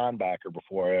inside linebacker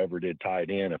before I ever did tight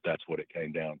end, if that's what it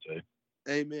came down to.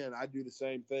 Amen. I do the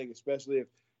same thing, especially if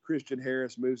Christian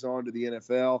Harris moves on to the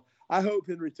NFL. I hope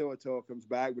Henry To'oTo'o comes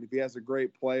back, but if he has a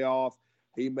great playoff,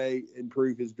 he may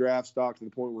improve his draft stock to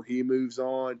the point where he moves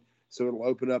on. So it'll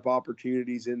open up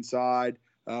opportunities inside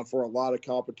for a lot of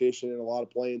competition and a lot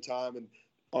of playing time. And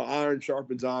iron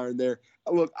sharpens iron there.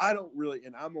 Look, I don't really,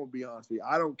 and I'm going to be honest with you,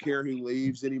 I don't care who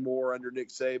leaves anymore under Nick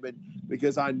Saban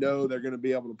because I know they're going to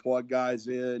be able to plug guys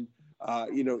in.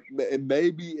 And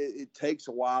maybe it takes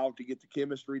a while to get the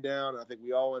chemistry down. I think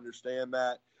we all understand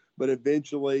that. But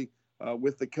eventually,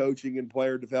 with the coaching and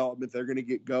player development, they're going to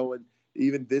get going.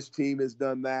 Even this team has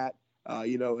done that.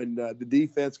 The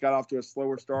defense got off to a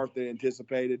slower start than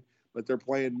anticipated, but they're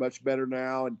playing much better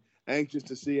now. And anxious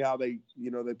to see how they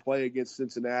play against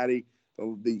Cincinnati.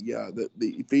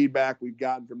 The feedback we've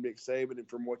gotten from Nick Saban and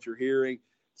from what you're hearing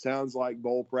sounds like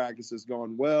bowl practice has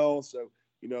gone well. So,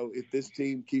 if this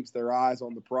team keeps their eyes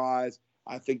on the prize,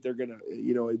 I think they're going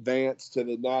to, advance to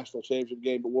the national championship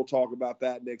game. But we'll talk about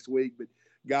that next week. But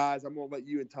guys, I'm going to let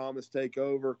you and Thomas take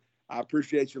over. I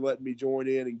appreciate you letting me join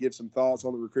in and give some thoughts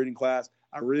on the recruiting class.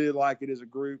 I really like it as a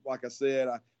group. Like I said,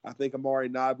 I think Amari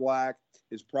Niblack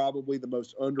is probably the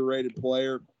most underrated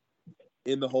player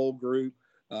in the whole group.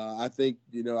 I think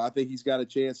he's got a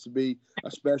chance to be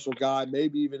a special guy,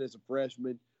 maybe even as a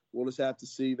freshman. We'll just have to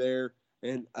see there.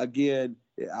 And again,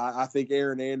 I think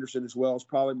Aaron Anderson as well is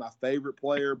probably my favorite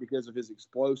player because of his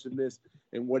explosiveness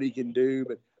and what he can do.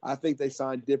 But I think they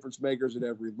signed difference makers at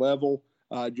every level.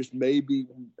 Just maybe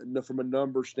from a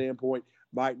number standpoint,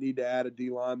 might need to add a D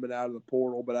lineman out of the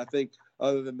portal. But I think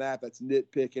other than that, that's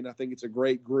nitpicking. I think it's a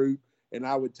great group, and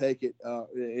I would take it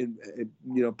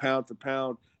pound for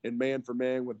pound and man for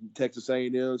man with Texas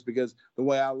A&M's because the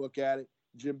way I look at it,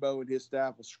 Jimbo and his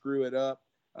staff will screw it up.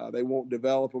 They won't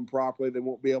develop them properly. They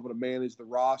won't be able to manage the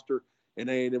roster, and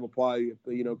A&M will probably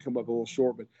come up a little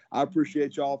short. But I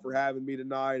appreciate y'all for having me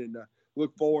tonight, and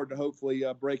look forward to hopefully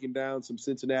breaking down some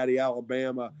Cincinnati,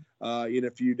 Alabama in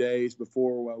a few days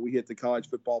before we hit the college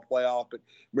football playoff. But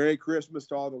Merry Christmas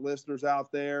to all the listeners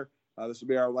out there. This will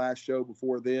be our last show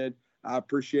before then. I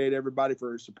appreciate everybody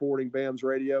for supporting BAMS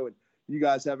Radio, and you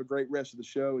guys have a great rest of the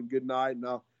show, and good night,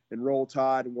 and roll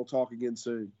tide, and we'll talk again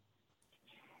soon.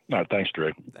 All right, thanks,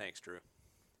 Drew. Thanks, Drew.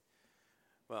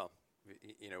 Well,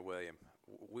 William,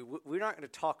 we're not going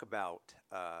to talk about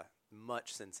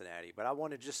much Cincinnati, but I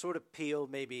want to just sort of peel,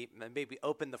 maybe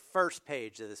open the first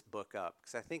page of this book up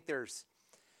because I think there's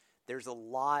a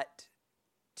lot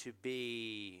to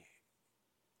be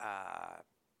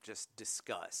just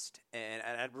discussed, and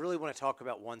I really want to talk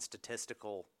about one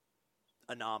statistical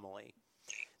anomaly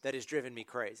that has driven me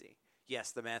crazy.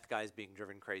 Yes, the math guy is being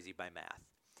driven crazy by math.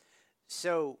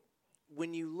 So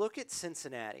when you look at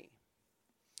Cincinnati,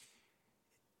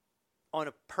 on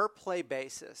a per-play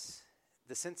basis,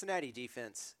 the Cincinnati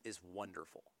defense is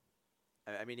wonderful.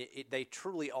 I mean, they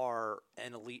truly are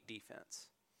an elite defense.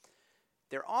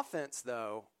 Their offense,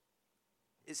 though,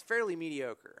 is fairly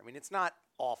mediocre. I mean, it's not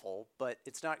awful, but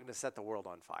it's not going to set the world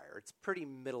on fire. It's pretty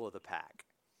middle of the pack.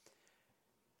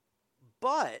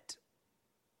 But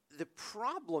the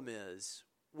problem is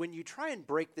when you try and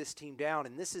break this team down,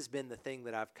 and this has been the thing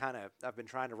that I've been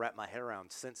trying to wrap my head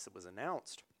around since it was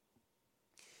announced.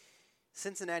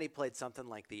 Cincinnati played something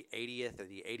like the 80th or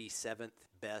the 87th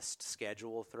best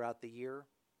schedule throughout the year,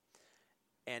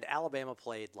 and Alabama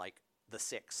played like the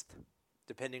 6th,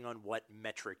 depending on what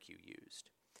metric you used.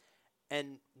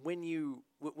 And when you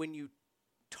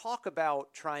talk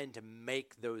about trying to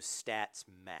make those stats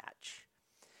match,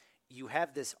 you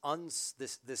have this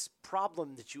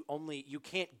problem that you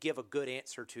can't give a good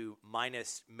answer to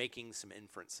minus making some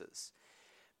inferences.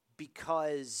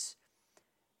 Because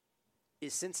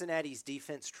is Cincinnati's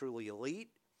defense truly elite,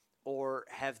 or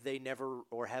has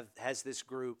this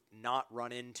group not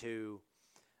run into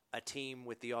a team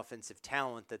with the offensive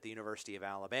talent that the University of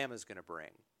Alabama is going to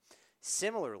bring?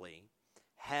 Similarly,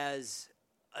 has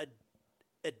a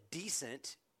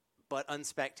decent but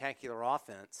unspectacular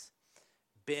offense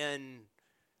been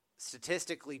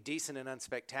statistically decent and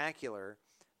unspectacular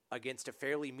against a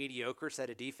fairly mediocre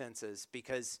set of defenses?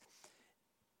 Because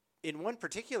in one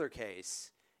particular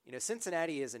case,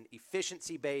 Cincinnati is an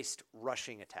efficiency-based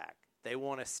rushing attack. They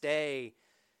want to stay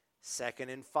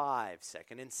 2nd and 5,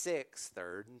 2nd and 6,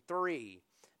 3rd and 3,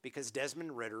 because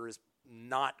Desmond Ridder is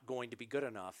not going to be good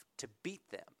enough to beat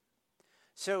them.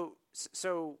 So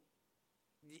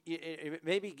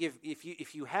maybe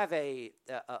if you have a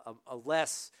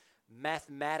less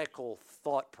mathematical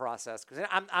thought process, because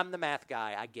I'm the math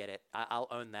guy, I get it. I'll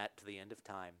own that to the end of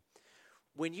time.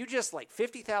 When you just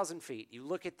 50,000 feet, you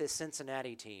look at this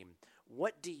Cincinnati team,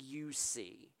 what do you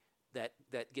see that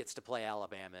gets to play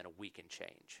Alabama in a week and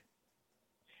change?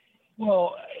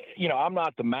 Well, I'm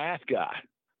not the math guy,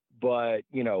 but,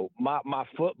 my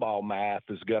football math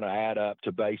is going to add up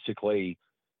to basically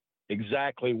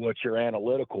exactly what your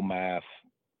analytical math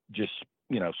just,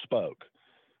 spoke.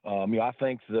 I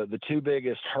think the two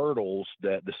biggest hurdles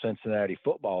that the Cincinnati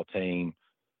football team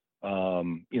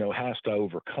has to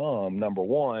overcome. Number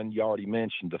one, you already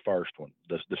mentioned the first one,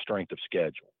 the strength of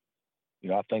schedule.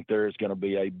 I think there's going to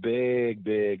be a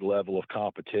big level of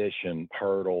competition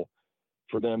hurdle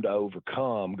for them to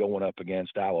overcome going up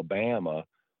against Alabama,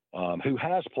 who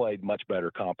has played much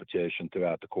better competition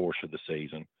throughout the course of the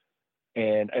season.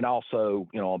 And also,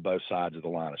 on both sides of the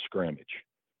line of scrimmage.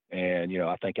 And,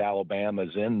 I think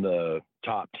Alabama's in the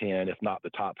top 10, if not the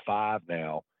top 5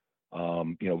 now,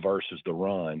 versus the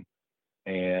run.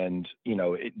 And,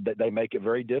 they make it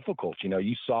very difficult.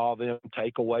 You saw them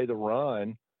take away the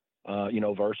run,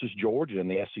 versus Georgia in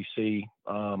the SEC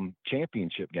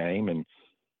championship game. And,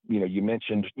 you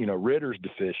mentioned, Ritter's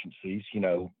deficiencies,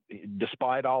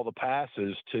 despite all the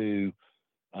passes to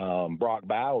Brock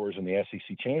Bowers in the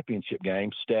SEC championship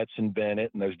game, Stetson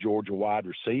Bennett and those Georgia wide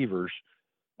receivers,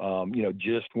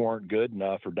 just weren't good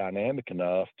enough or dynamic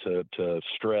enough to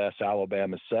stress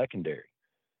Alabama's secondary.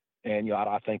 And,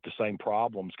 I think the same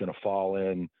problem is going to fall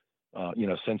in,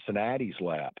 Cincinnati's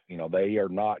lap. They are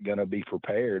not going to be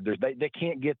prepared. They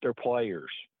can't get their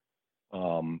players,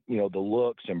 the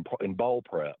looks in bowl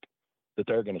prep that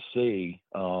they're going to see,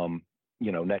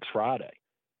 next Friday.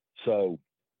 So,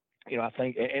 I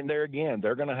think, and there again,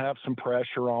 they're going to have some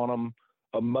pressure on them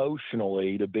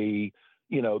emotionally to be,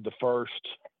 the first,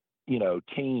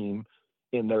 team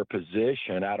in their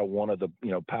position out of one of the,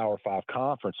 Power 5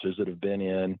 conferences that have been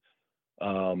in,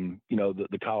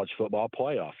 the college football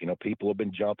playoff. People have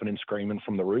been jumping and screaming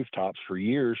from the rooftops for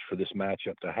years for this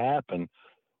matchup to happen.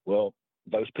 Well,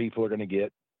 those people are going to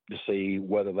get to see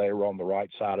whether they were on the right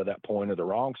side of that point or the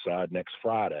wrong side next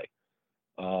Friday.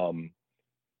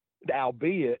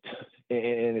 Albeit,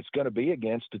 and it's going to be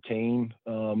against a team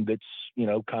that's,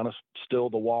 kind of still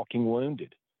the walking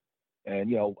wounded.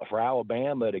 And, for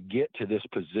Alabama to get to this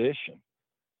position,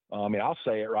 I'll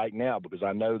say it right now because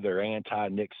I know they're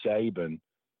anti-Nick Saban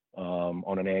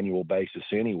on an annual basis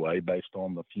anyway, based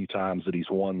on the few times that he's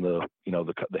won the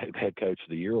head coach of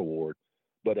the year award.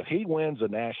 But if he wins a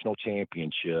national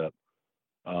championship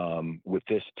with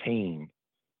this team,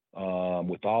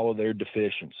 with all of their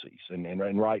deficiencies,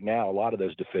 and right now a lot of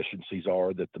those deficiencies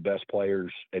are that the best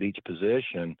players at each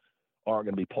position aren't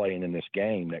going to be playing in this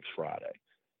game next Friday,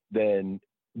 then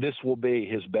this will be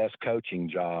his best coaching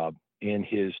job in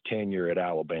his tenure at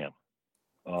Alabama.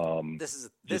 This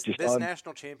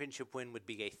national championship win would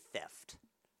be a theft.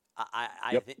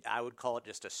 I think I would call it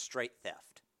just a straight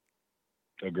theft.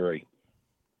 Agree.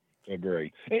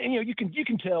 And you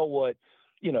can tell what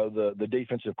the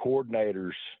defensive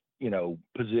coordinator's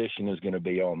position is going to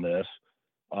be on this.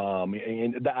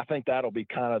 And I think that'll be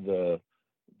kind of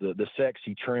the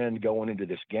sexy trend going into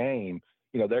this game.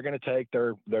 They're going to take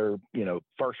their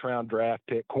first round draft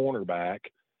pick cornerback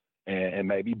and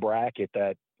maybe bracket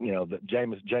that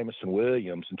Jamison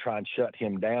Williams and try and shut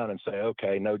him down and say,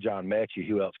 okay, no John Mechie,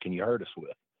 who else can you hurt us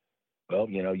with? Well,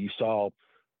 you saw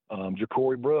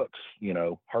Ja'Cory Brooks,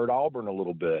 hurt Auburn a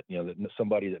little bit,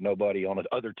 somebody that nobody on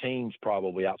other teams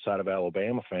probably outside of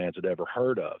Alabama fans had ever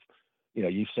heard of.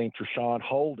 You've seen Treshawn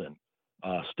Holden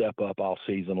step up all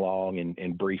season long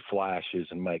in brief flashes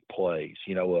and make plays.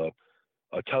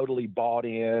 A totally bought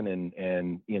in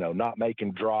and not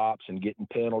making drops and getting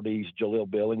penalties, Jaleel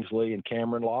Billingsley and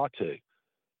Cameron Latu.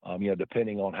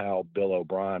 Depending on how Bill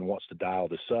O'Brien wants to dial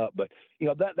this up. But,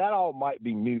 that all might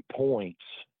be moot points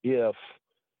if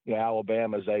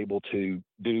Alabama is able to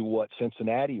do what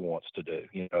Cincinnati wants to do.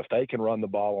 If they can run the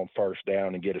ball on first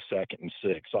down and get a 2nd and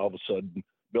 6, all of a sudden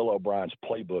Bill O'Brien's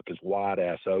playbook is wide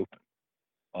ass open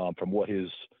from what his,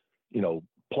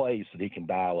 plays that he can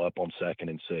dial up on 2nd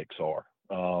and 6 are.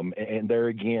 And there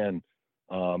again,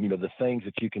 the things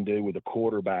that you can do with a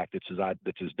quarterback that's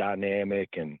as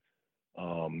dynamic and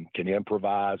can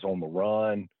improvise on the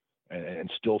run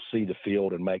and still see the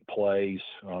field and make plays.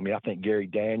 I think Gary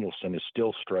Danielson is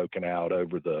still stroking out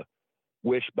over the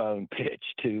wishbone pitch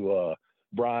to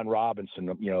Brian Robinson,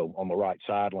 on the right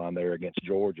sideline there against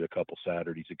Georgia a couple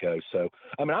Saturdays ago. So,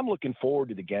 I'm looking forward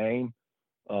to the game.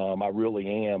 I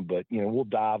really am, but, we'll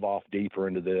dive off deeper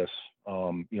into this,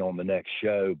 on the next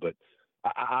show. But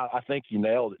I think you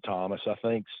nailed it, Thomas. I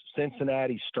think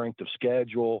Cincinnati's strength of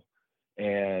schedule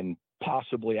and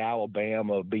possibly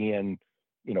Alabama being,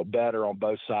 better on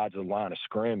both sides of the line of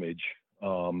scrimmage,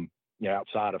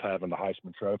 outside of having the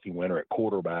Heisman Trophy winner at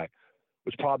quarterback,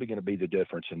 was probably going to be the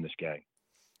difference in this game.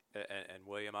 And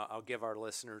William, I'll give our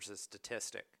listeners a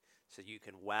statistic so you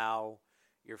can wow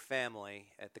your family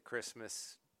at the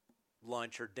Christmas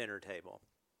lunch or dinner table.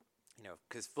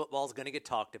 Because football's going to get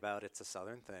talked about. It's a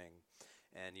Southern thing.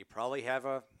 And you probably have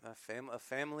a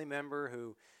family member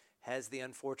who has the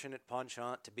unfortunate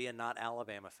penchant to be a not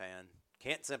Alabama fan.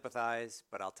 Can't sympathize,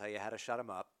 but I'll tell you how to shut them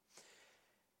up.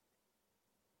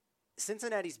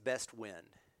 Cincinnati's best win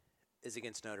is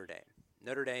against Notre Dame.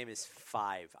 Notre Dame is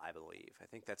 5, I believe. I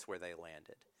think that's where they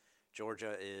landed.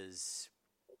 Georgia is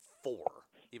 4,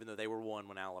 even though they were 1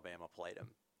 when Alabama played them.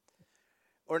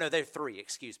 Or no, they're 3,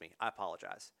 excuse me. I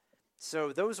apologize.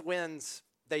 So those wins,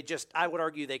 I would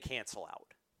argue they cancel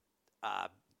out.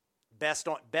 Best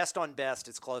on best,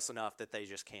 it's close enough that they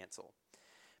just cancel.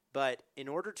 But in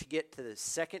order to get to the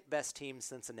second best team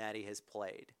Cincinnati has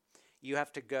played, you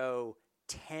have to go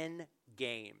 10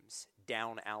 games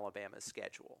down Alabama's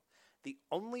schedule. The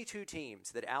only 2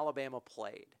 teams that Alabama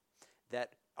played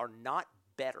that are not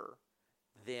better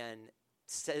than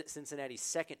Cincinnati's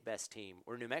second best team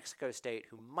were New Mexico State,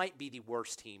 who might be the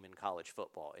worst team in college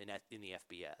football in the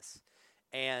FBS,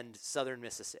 and Southern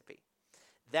Mississippi.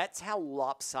 That's how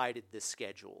lopsided this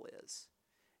schedule is.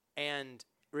 And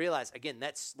realize, again,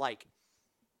 that's like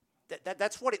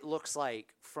that's what it looks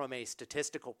like from a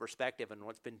statistical perspective and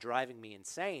what's been driving me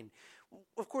insane.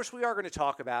 Of course, we are going to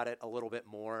talk about it a little bit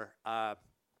more.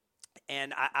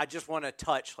 And I just want to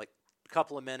touch like a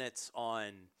couple of minutes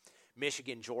on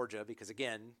Michigan, Georgia, because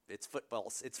again, it's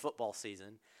football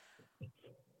season.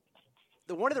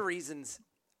 One of the reasons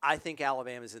I think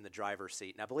Alabama's in the driver's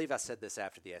seat, and I believe I said this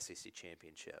after the SEC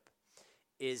championship,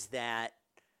 is that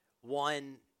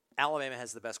one, Alabama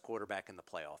has the best quarterback in the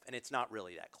playoff, and it's not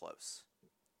really that close.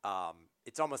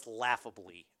 It's almost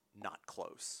laughably not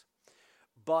close.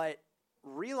 But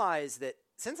realize that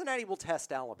Cincinnati will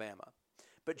test Alabama,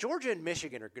 but Georgia and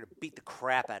Michigan are going to beat the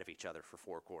crap out of each other for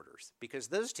 4 quarters because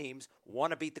those teams want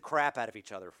to beat the crap out of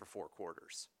each other for 4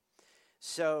 quarters.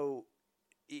 So,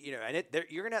 and they're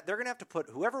going to have to put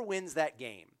whoever wins that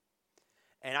game.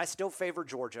 And I still favor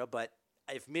Georgia, but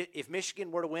if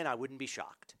Michigan were to win, I wouldn't be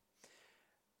shocked.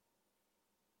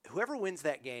 Whoever wins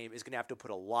that game is going to have to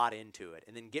put a lot into it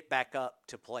and then get back up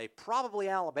to play probably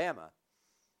Alabama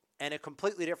and a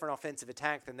completely different offensive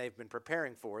attack than they've been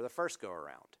preparing for the first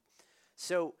go-around.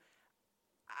 So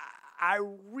I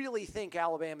really think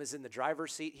Alabama's in the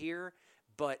driver's seat here,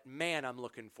 but, man, I'm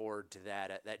looking forward to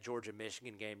that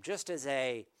Georgia-Michigan game just as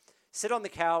a sit on the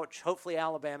couch, hopefully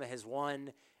Alabama has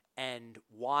won, and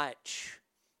watch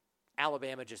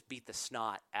Alabama just beat the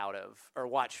snot out of – or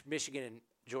watch Michigan and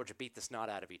Georgia beat the snot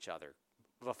out of each other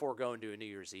before going to a New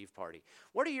Year's Eve party.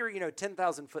 What are your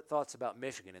 10,000-foot thoughts about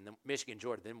Michigan and then Michigan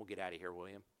Georgia? Then we'll get out of here,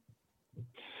 William.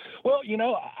 Well,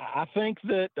 I think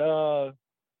that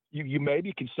you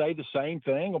maybe could say the same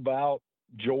thing about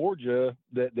Georgia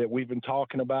that we've been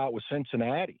talking about with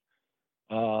Cincinnati.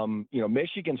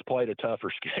 Michigan's played a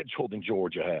tougher schedule than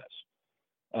Georgia has.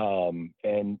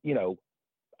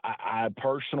 I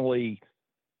personally,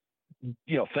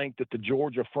 think that the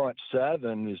Georgia front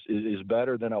seven is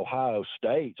better than Ohio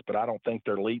State's, but I don't think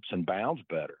they're leaps and bounds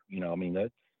better.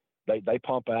 They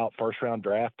pump out first-round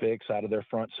draft picks out of their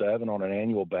front seven on an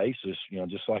annual basis,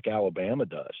 just like Alabama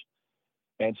does.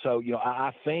 And so,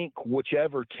 I think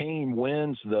whichever team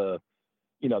wins the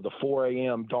 4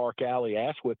 a.m. dark alley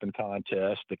ass whipping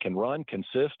contest that can run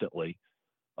consistently,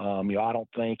 I don't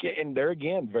think, and they're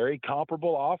again very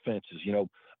comparable offenses.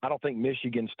 I don't think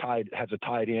Michigan's has a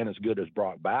tight end as good as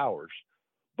Brock Bowers,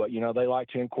 but they like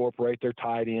to incorporate their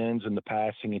tight ends in the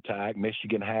passing attack.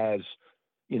 Michigan has,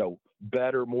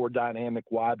 better, more dynamic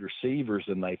wide receivers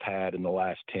than they've had in the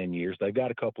last 10 years. They've got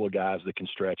a couple of guys that can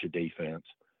stretch a defense.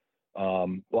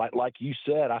 Like you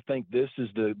said, I think this is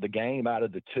the game out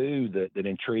of the two that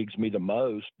intrigues me the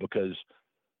most, because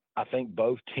I think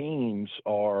both teams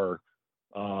are,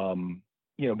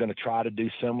 going to try to do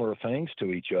similar things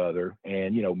to each other.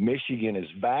 And, Michigan is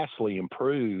vastly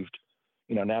improved,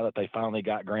 now that they finally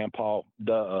got Grandpa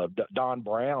Don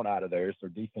Brown out of there as their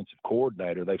defensive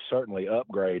coordinator. They've certainly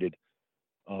upgraded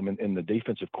in the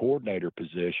defensive coordinator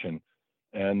position.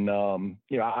 And,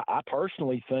 I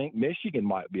personally think Michigan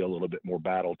might be a little bit more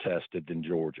battle tested than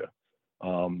Georgia.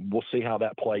 We'll see how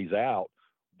that plays out,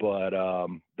 but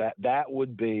that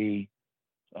would be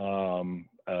a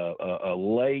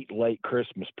late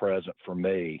Christmas present for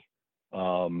me.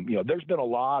 There's been a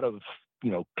lot of,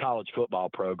 college football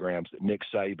programs that Nick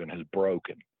Saban has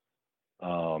broken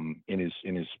in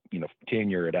his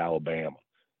tenure at Alabama,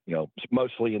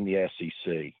 mostly in the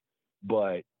SEC.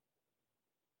 But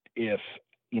if,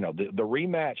 the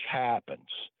rematch happens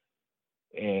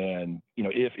and,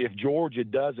 if Georgia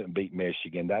doesn't beat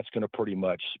Michigan, that's going to pretty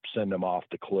much send them off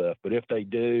the cliff. But if they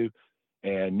do,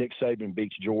 and Nick Saban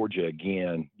beats Georgia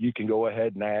again, you can go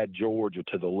ahead and add Georgia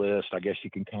to the list. I guess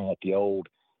you can call it the old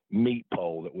meat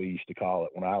pole that we used to call it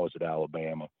when I was at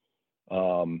Alabama.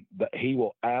 But he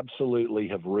will absolutely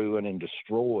have ruined and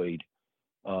destroyed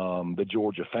the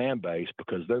Georgia fan base,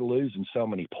 because they're losing so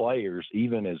many players,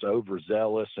 even as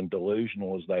overzealous and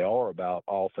delusional as they are about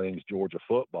all things Georgia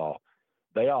football.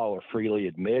 They all are freely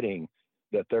admitting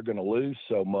that they're going to lose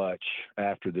so much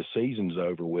after the season's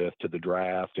over with to the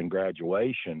draft and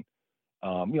graduation.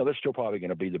 They're still probably going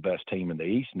to be the best team in the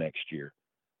East next year,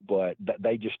 but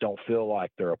they just don't feel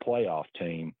like they're a playoff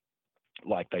team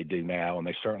like they do now. And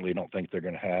they certainly don't think they're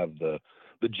going to have the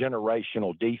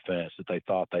generational defense that they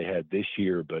thought they had this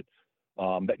year. But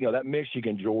that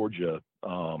Michigan-Georgia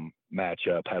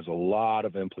matchup has a lot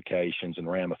of implications and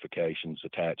ramifications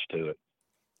attached to it.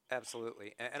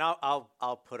 Absolutely, and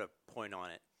I'll put a point on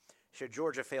it. Should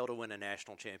Georgia fail to win a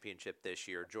national championship this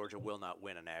year, Georgia will not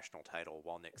win a national title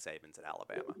while Nick Saban's at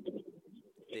Alabama.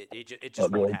 It just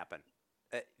won't happen.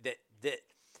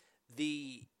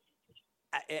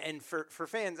 And for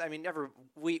fans, I mean,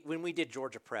 when we did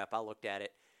Georgia prep, I looked at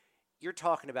it. You're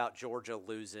talking about Georgia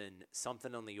losing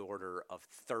something on the order of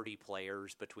 30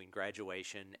 players between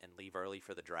graduation and leave early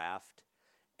for the draft,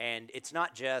 and it's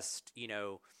not just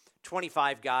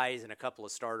 25 guys and a couple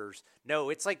of starters. No,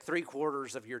 it's like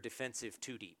 3/4 of your defensive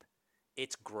two deep.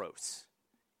 It's gross.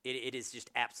 It is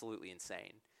just absolutely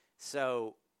insane.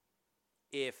 So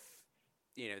if,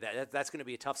 that's going to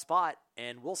be a tough spot,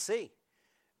 and we'll see.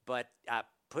 But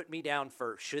put me down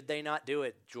for, should they not do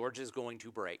it, Georgia's going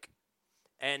to break.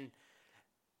 And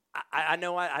I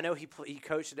know he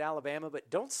coached at Alabama,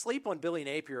 but don't sleep on Billy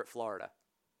Napier at Florida.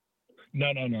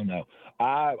 No.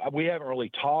 We haven't really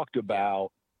talked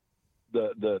about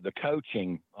the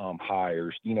coaching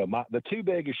hires. The two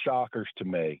biggest shockers to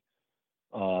me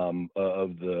of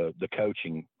the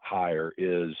coaching hire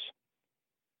is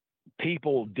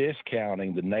people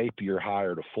discounting the Napier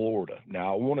hire to Florida.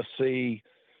 Now, I want to see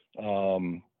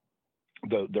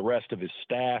the rest of his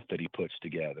staff that he puts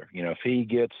together. If he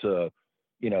gets a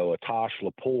Tosh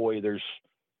Lapoy,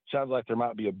 sounds like there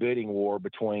might be a bidding war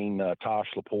between Tosh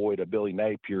Lapoy to Billy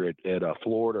Napier at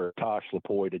Florida, or Tosh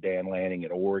Lapoy to Dan Lanning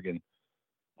at Oregon.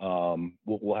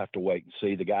 We'll have to wait and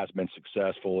see. The guy's been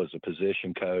successful as a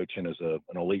position coach and as an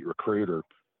elite recruiter,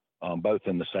 both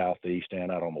in the Southeast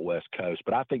and out on the West Coast.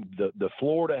 But I think the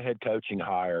Florida head coaching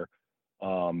hire,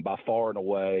 by far and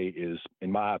away, is,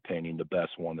 in my opinion, the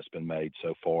best one that's been made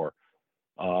so far.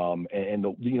 And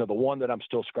the one that I'm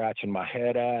still scratching my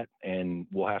head at, and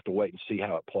we'll have to wait and see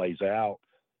how it plays out,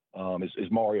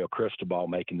 is Mario Cristobal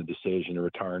making the decision to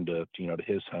return to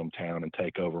his hometown and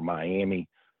take over Miami.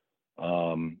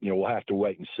 We'll have to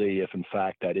wait and see if in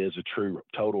fact that is a true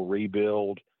total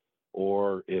rebuild,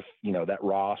 or if, that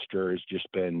roster has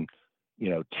just been,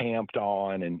 tamped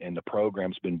on and the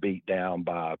program's been beat down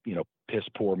by, piss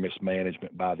poor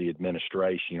mismanagement by the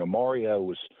administration. Mario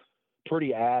was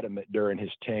pretty adamant during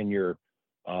his tenure.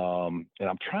 And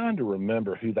I'm trying to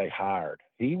remember who they hired.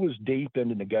 He was deep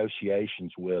into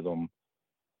negotiations with them.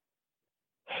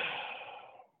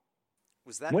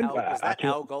 Was that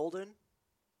Al Golden?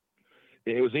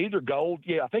 It was either Gold.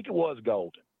 Yeah, I think it was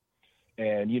Golden.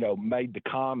 And, made the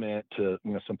comment to,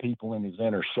 some people in his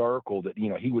inner circle that,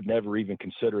 he would never even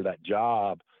consider that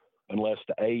job unless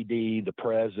the AD, the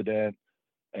president,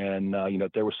 and,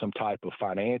 there was some type of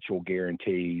financial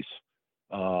guarantees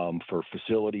for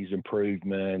facilities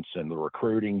improvements and the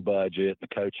recruiting budget, the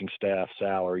coaching staff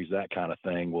salaries, that kind of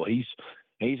thing. Well,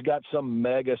 he's got some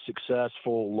mega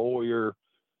successful lawyer,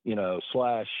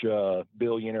 /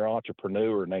 billionaire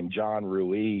entrepreneur named John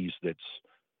Ruiz that's,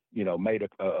 made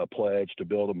a pledge to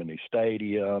build them a new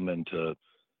stadium and to,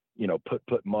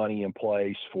 put money in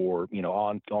place for,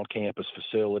 on campus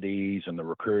facilities and the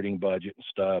recruiting budget and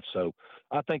stuff. So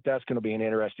I think that's going to be an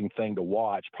interesting thing to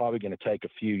watch. Probably going to take a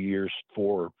few years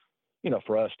for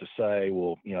us to say,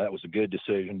 well, that was a good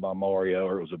decision by Mario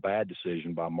or it was a bad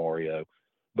decision by Mario.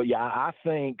 But yeah, I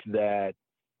think that,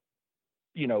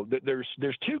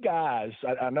 there's two guys.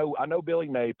 I know Billy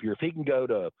Napier, if he can go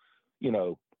to,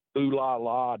 ooh la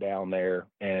la down there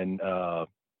and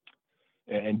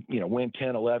win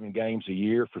 10, 11 games a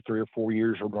year for 3 or 4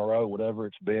 years in a row, whatever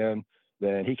it's been,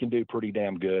 then he can do pretty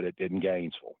damn good in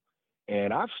Gainesville.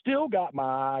 And I've still got my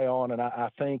eye on, and I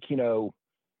think,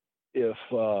 if,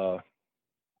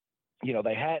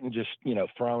 they hadn't just,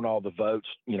 thrown all the votes,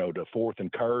 to Fourth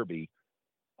and Kirby,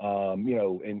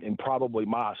 and probably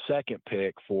my second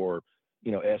pick for,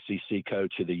 SEC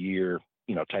Coach of the Year,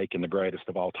 taking the greatest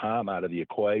of all time out of the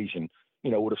equation,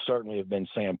 would have certainly have been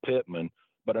Sam Pittman.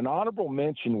 But an honorable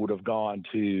mention would have gone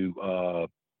to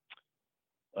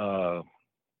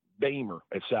Beamer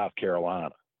at South Carolina.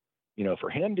 For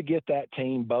him to get that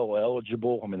team bowl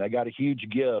eligible, I mean, they got a huge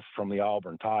gift from the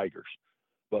Auburn Tigers.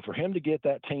 But for him to get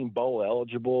that team bowl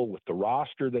eligible with the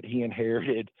roster that he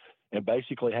inherited and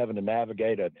basically having to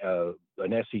navigate an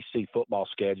SEC football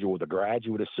schedule with a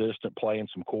graduate assistant playing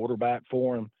some quarterback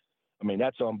for him, I mean,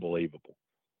 that's unbelievable.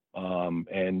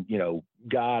 And,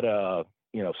 got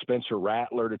Spencer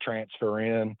Rattler to transfer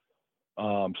in.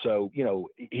 So,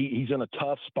 he's in a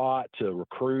tough spot to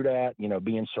recruit at,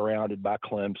 being surrounded by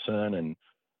Clemson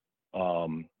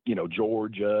and,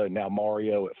 Georgia, and now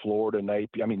Mario at Florida,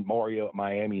 Mario at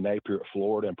Miami, Napier at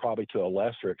Florida, and probably to a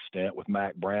lesser extent with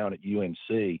Mac Brown at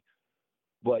UNC.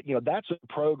 But, that's a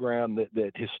program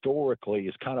that historically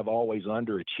is kind of always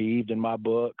underachieved in my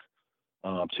book.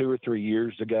 2 or 3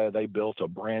 years ago, they built a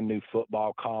brand new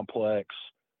football complex,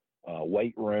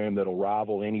 weight room that'll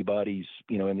rival anybody's,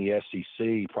 in the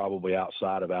SEC, probably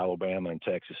outside of Alabama and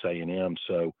Texas A&M.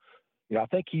 So, I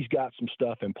think he's got some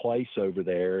stuff in place over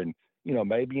there. And,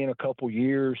 maybe in a couple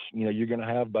years, you're going to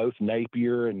have both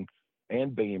Napier and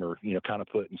Beamer, kind of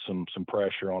putting some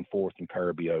pressure on Fourth and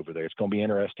Kirby over there. It's going to be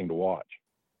interesting to watch.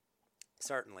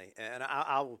 Certainly. And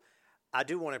I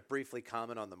do want to briefly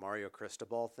comment on the Mario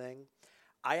Cristobal thing.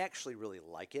 I actually really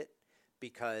like it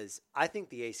because I think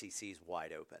the ACC is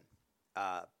wide open.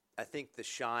 I think the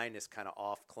shine is kind of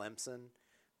off Clemson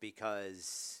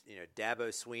because, Dabo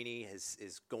Swinney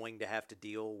is going to have to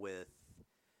deal with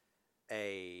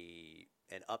an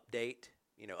update,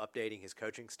 updating his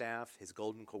coaching staff. His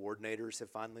golden coordinators have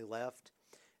finally left,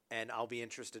 and I'll be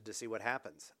interested to see what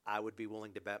happens. I would be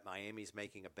willing to bet Miami's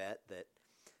making a bet that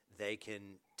they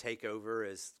can take over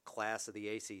as class of the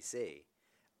ACC.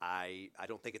 I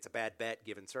don't think it's a bad bet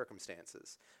given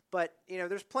circumstances. But,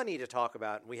 there's plenty to talk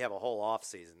about, and we have a whole off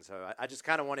season. So I just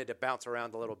kind of wanted to bounce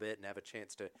around a little bit and have a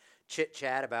chance to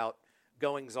chit-chat about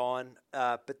goings-on.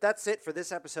 But that's it for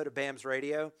this episode of BAMS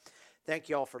Radio. Thank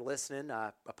you all for listening.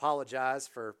 I apologize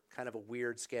for kind of a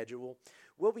weird schedule.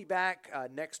 We'll be back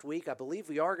next week. I believe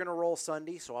we are going to roll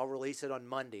Sunday, so I'll release it on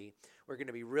Monday. We're going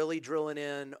to be really drilling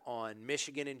in on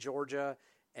Michigan and Georgia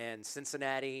and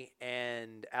Cincinnati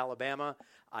and Alabama.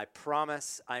 I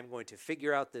promise I'm going to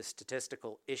figure out this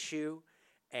statistical issue,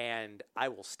 and I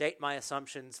will state my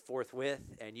assumptions forthwith,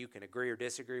 and you can agree or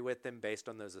disagree with them based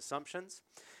on those assumptions.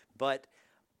 But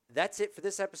that's it for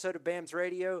this episode of BAMS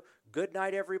Radio. Good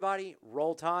night, everybody.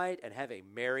 Roll Tide, and have a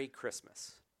Merry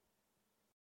Christmas.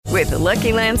 With the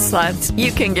Lucky Land Slots,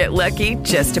 you can get lucky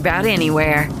just about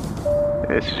anywhere.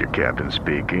 This is your captain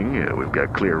speaking. We've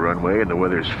got clear runway and the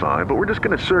weather's fine, but we're just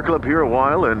going to circle up here a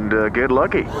while and get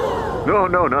lucky.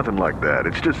 No, nothing like that.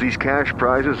 It's just these cash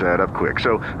prizes add up quick.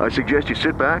 So I suggest you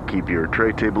sit back, keep your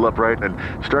tray table upright, and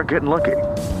start getting lucky.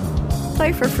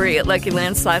 Play for free at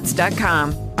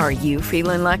LuckyLandSlots.com. Are you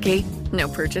feeling lucky? No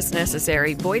purchase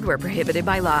necessary. Void where prohibited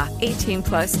by law.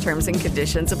 18+ terms and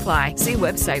conditions apply. See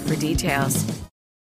website for details.